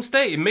Yeah. just let them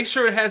stay. And make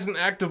sure it has an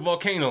active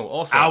volcano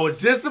also. I was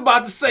just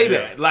about to say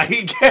that. Like,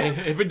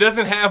 If it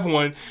doesn't have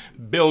one,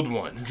 build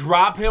one.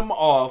 drop him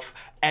off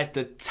at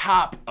the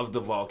top of the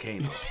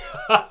volcano.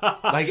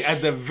 Like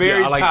at the very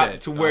Yeah, I like top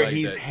that. to I where like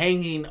he's that.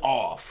 hanging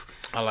off.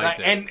 I like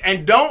that.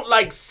 And don't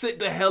like sit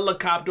the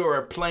helicopter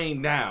or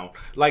plane down.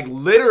 Like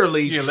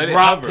literally let it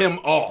drop hover. him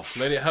off.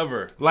 Let it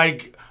hover.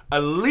 Like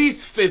at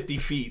least 50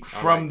 feet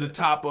from the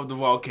top of the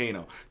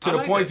volcano. To I the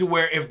like point that. to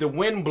where if the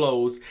wind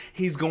blows,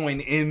 he's going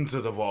into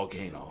the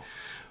volcano.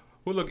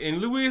 Well, look, in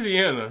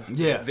Louisiana,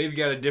 Yeah. they've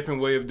got a different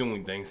way of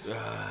doing things.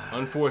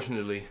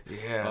 Unfortunately,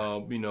 Yeah.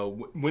 you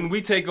know, when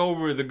we take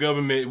over the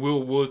government,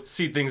 we'll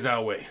see things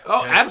our way.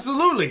 Oh, okay?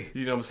 absolutely.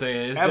 You know what I'm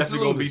saying? It's definitely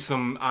gonna Absolutely. be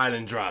some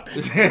island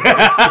dropping.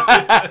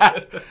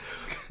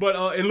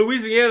 But in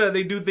Louisiana,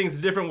 they do things a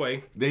different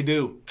way. They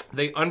do.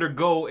 They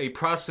undergo a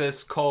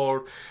process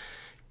called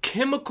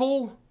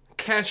chemical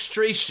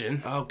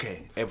castration.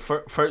 Okay. And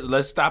first,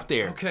 let's stop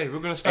there. Okay, we're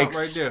gonna stop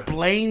right there.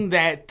 Explain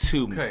that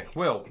to me. Okay,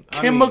 well,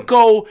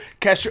 Chemical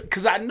castration.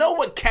 Because I know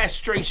what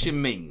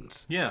castration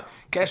means. yeah.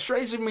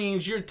 Castration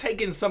means you're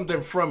taking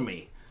something from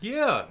me.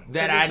 Yeah,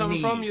 That taking I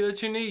something from need. you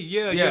that you need.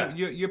 Yeah, Yeah.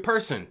 your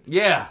person.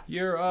 Yeah.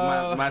 Your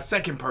My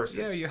second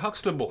person. yeah, your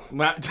Huxtable.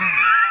 My,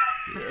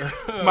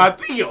 my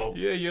Theo.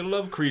 Yeah, your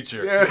love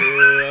creature. Yeah.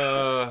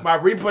 Your, My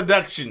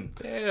reproduction.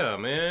 yeah,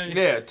 man.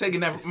 Yeah, taking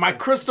that. My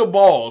crystal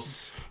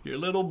balls. Your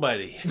little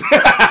buddy.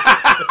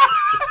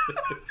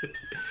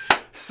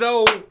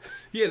 So,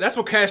 yeah, that's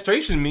what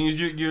castration means.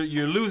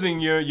 You're losing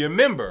your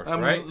member, I'm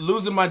right?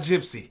 losing my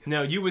gypsy.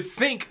 Now, you would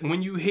think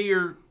when you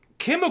hear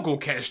chemical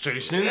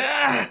castration,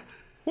 Ah,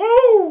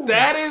 woo!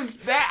 that is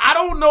that. I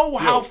don't know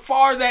how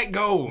far that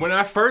goes. When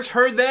I first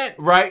heard that,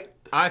 right.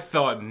 I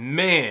thought,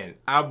 man,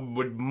 I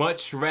would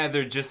much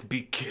rather just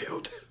be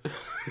killed.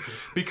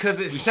 Because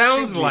it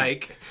sounds should be.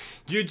 like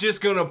you're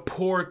just gonna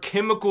pour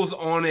chemicals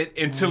on it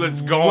until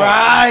it's gone.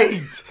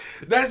 Right.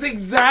 That's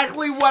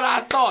exactly what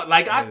I thought.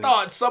 Like, I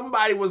thought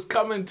somebody was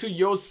coming to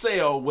your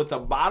cell with a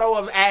bottle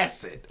of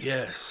acid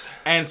Yes.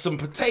 and some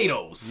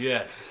potatoes.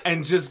 Yes.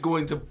 And just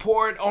going to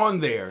pour it on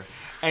there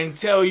and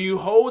tell you,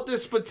 hold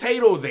this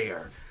potato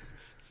there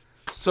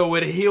so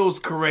it heals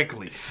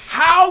correctly.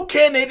 How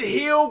can it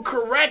heal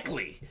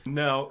correctly?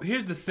 Now,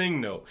 here's the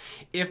thing, though.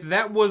 If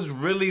that was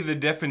really the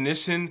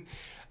definition,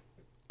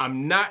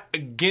 I'm not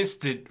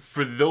against it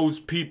for those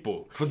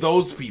people. For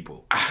those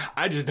people.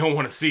 I just don't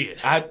want to see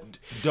it. I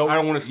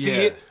don't want to see yeah.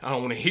 it. I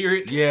don't want to hear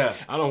it. Yeah.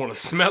 I don't want to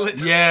smell it.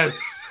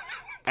 Yes.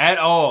 At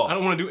all. I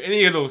don't want to do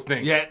any of those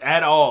things. Yeah,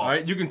 at all. All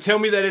right. You can tell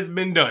me that it's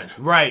been done.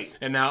 Right.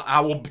 And now I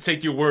will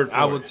take your word for it.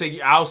 I will take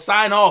you. I'll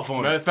sign off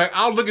on Matter it. of fact,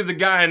 I'll look at the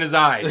guy in his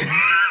eyes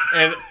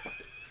and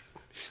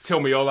just tell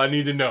me all I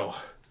need to know.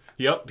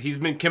 Yep, he's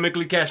been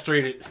chemically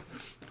castrated.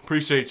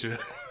 Appreciate you.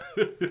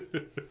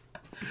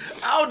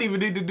 I don't even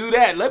need to do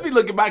that. Let me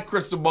look at my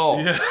crystal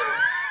ball.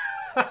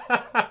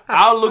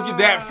 I'll look at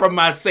that from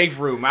my safe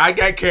room. I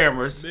got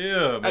cameras.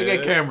 Yeah, man. I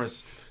got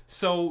cameras.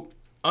 So,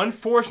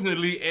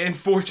 unfortunately and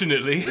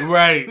fortunately,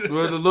 Right. With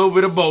a little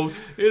bit of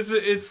both.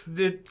 it's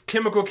the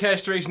chemical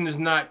castration is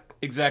not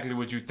exactly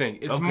what you think.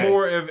 It's Okay.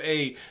 more of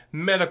a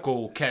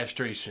medical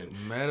castration.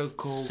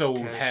 Medical So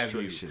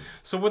castration. have you.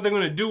 So what they're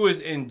going to do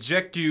is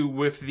inject you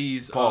with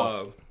these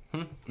Pause.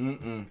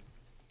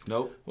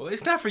 Nope. well,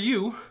 it's not for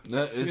you.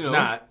 No, it's You know,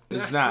 not.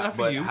 It's not. for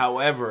But you.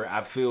 however,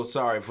 I feel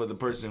sorry for the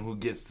person who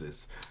gets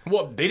this.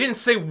 Well, they didn't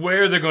say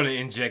where they're going to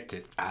inject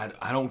it.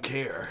 I don't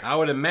care. I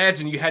would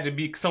imagine you had to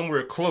be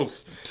somewhere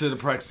close. To the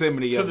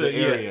proximity of the the-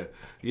 yeah. area.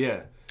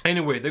 Yeah.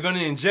 Anyway, they're going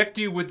to inject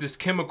you with this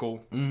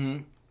chemical,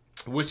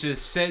 which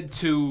is said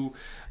to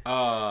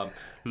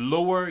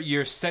lower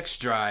your sex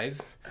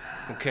drive.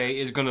 Okay,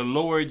 it's going to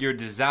lower your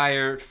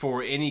desire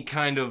for any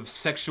kind of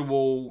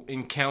sexual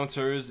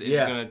encounters. It's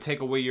Yeah. going to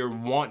take away your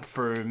want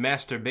for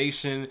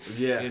masturbation.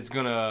 Yeah. It's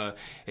going to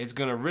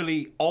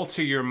really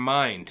alter your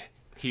mind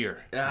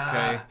here.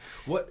 Okay.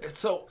 What?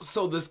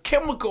 So this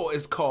chemical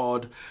is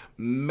called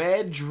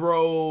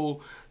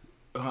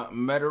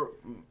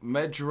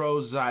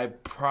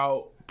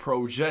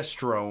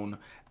medroxyprogesterone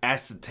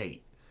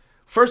acetate.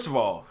 First of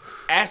all,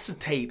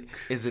 acetate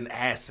is an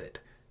acid.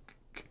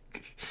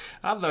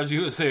 I thought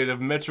you would say if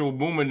Metro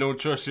Boomin don't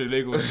trust you,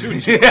 they gonna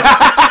shoot you.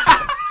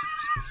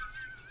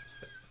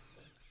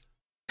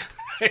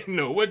 I didn't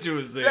know what you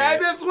were saying.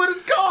 That's what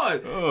it's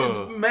called. Oh. It's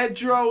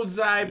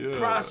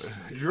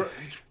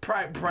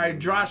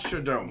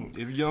medroxyprogesterone.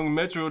 If young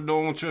Metro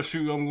don't trust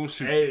you, I'm gonna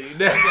shoot. Hey,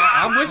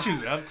 I'm with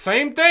you.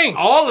 Same thing.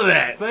 all of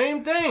that.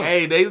 Same thing.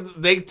 Hey,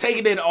 they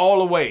taking it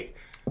all away.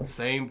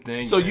 Same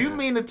thing. So man. you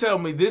mean to tell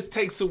me this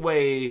takes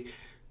away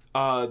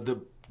the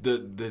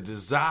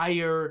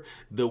desire,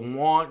 the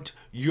want,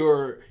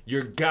 your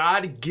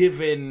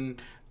God-given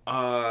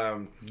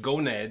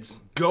gonads.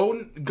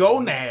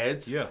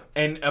 gonads, Yeah.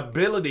 and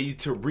ability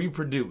to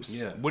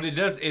reproduce. Yeah. What it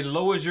does, it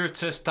lowers your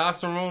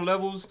testosterone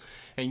levels.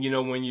 And you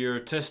know, when your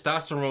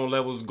testosterone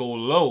levels go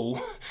low,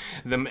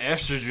 them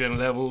estrogen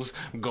levels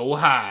go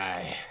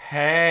high.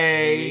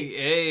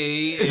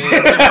 Hey, And,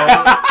 you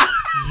know,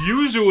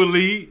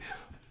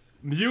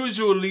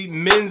 usually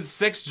men's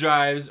sex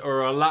drives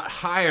are a lot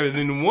higher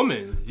than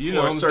women's. You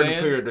know for what a I'm certain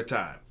saying? period of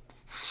time.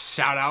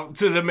 Shout out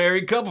to the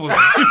married couples.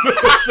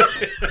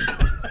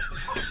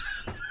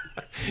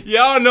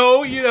 Y'all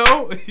know, you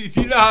know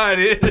how it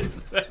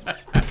is.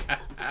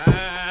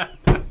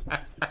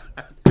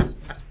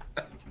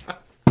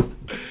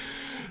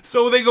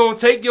 So they gonna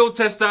take your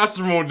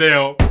testosterone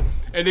down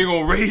and they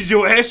gonna raise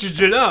your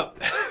estrogen up,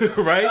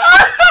 right?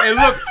 And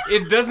look,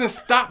 it doesn't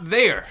stop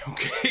there,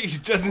 okay?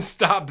 It doesn't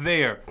stop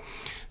there.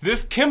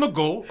 This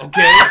chemical,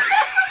 okay?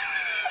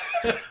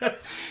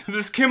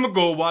 This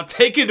chemical, while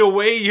taking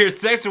away your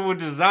sexual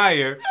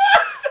desire,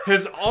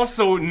 is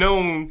also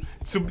known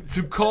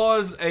to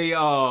cause a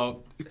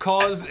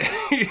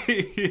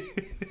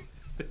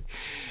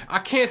I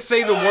can't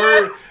say the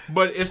word,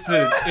 but it's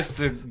the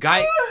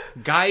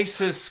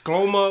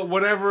gysoscloma,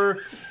 whatever.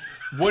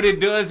 What it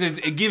does is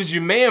it gives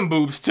you man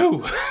boobs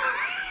too.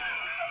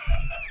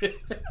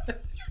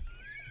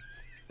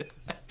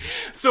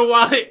 So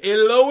while it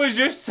lowers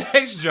your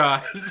sex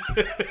drive,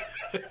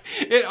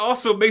 it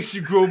also makes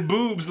you grow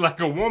boobs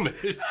like a woman.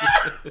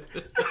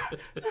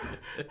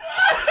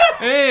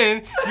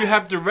 And you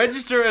have to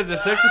register as a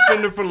sex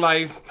offender for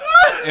life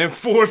and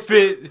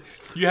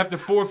you have to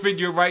forfeit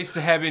your rights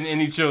to having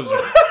any children.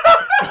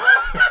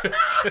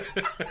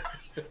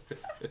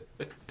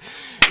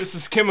 This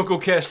is chemical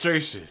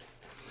castration.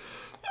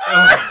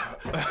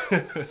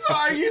 So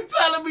are you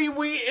telling me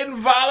we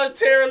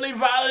voluntarily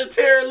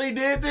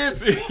did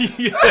this?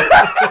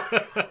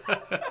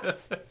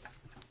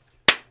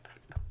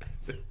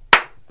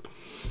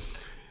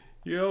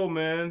 Yo,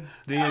 man,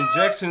 the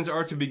injections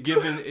are to be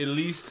given at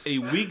least a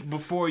week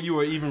before you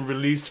are even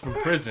released from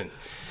prison.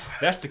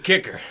 That's the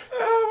kicker.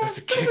 That's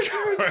the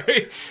kicker,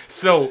 right?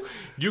 So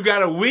you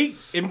got a week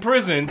in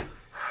prison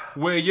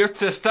where your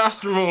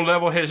testosterone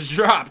level has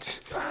dropped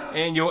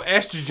and your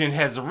estrogen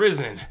has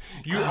risen.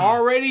 You're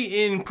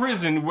already in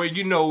prison where,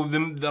 you know,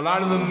 a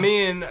lot of the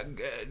men,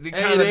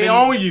 they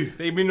own you.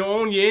 They've been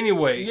on you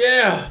anyway.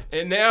 Yeah.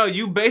 And now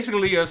you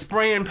basically are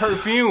spraying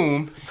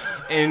perfume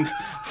and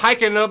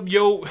hiking up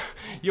your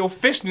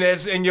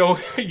fishnets and your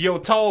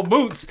tall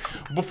boots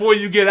before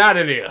you get out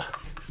of there.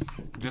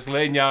 Just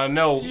letting y'all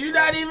know. You're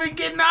not even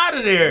getting out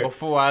of there.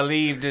 Before I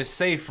leave this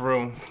safe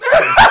room.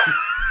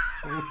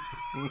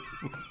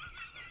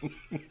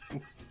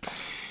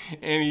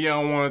 And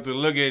y'all wanted to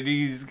look at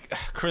these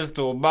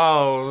crystal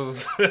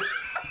balls.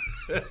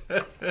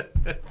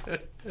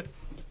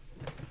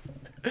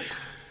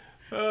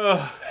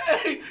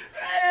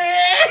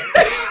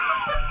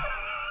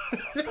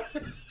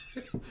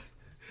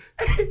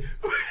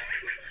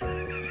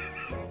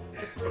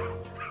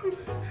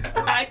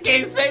 I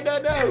can't say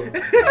no.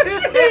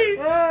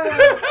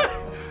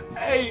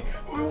 Hey,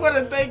 we want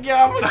to thank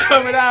y'all for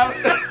coming out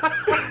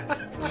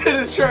to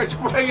the Church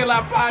Bringing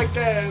Our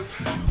Podcast,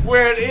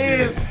 where it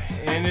is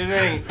And it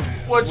ain't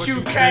what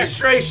you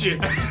castration.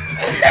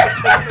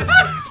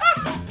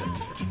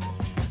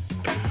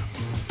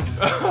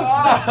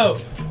 Oh,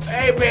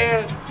 hey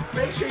man,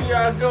 make sure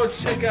y'all go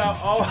check out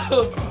all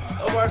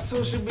of our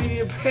social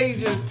media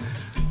pages: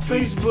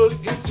 Facebook,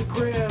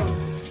 Instagram,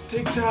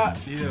 TikTok.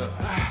 Yeah.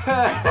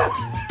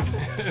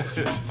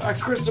 Our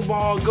crystal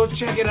ball, go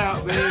check it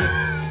out,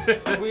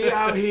 man. We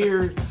out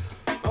here.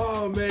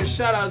 Oh man,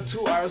 shout out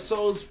to our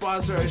sole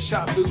sponsor at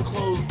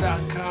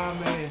shopnewclothes.com,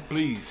 man.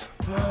 Please.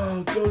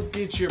 Oh, go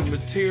get your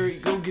material,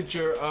 go get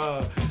your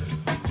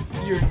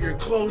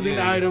clothing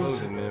items,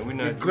 Clothing, man. We're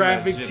your not,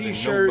 graphic we're not gypping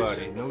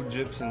t-shirts. Nobody. No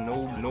gyps and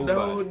nobody.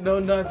 No,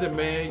 nothing,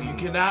 man. You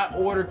cannot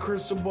order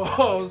crystal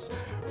balls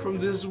from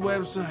this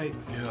website.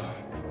 Yeah.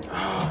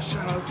 Oh,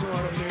 shout out to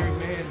all the married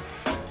men.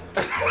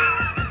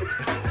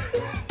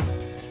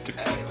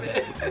 Hey,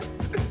 man.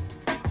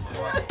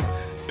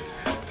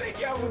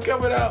 Thank y'all for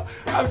coming out.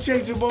 I'm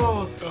changing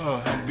ball.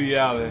 Oh, be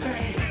out there.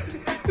 Hey,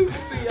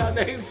 see y'all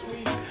next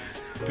week.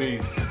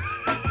 Peace.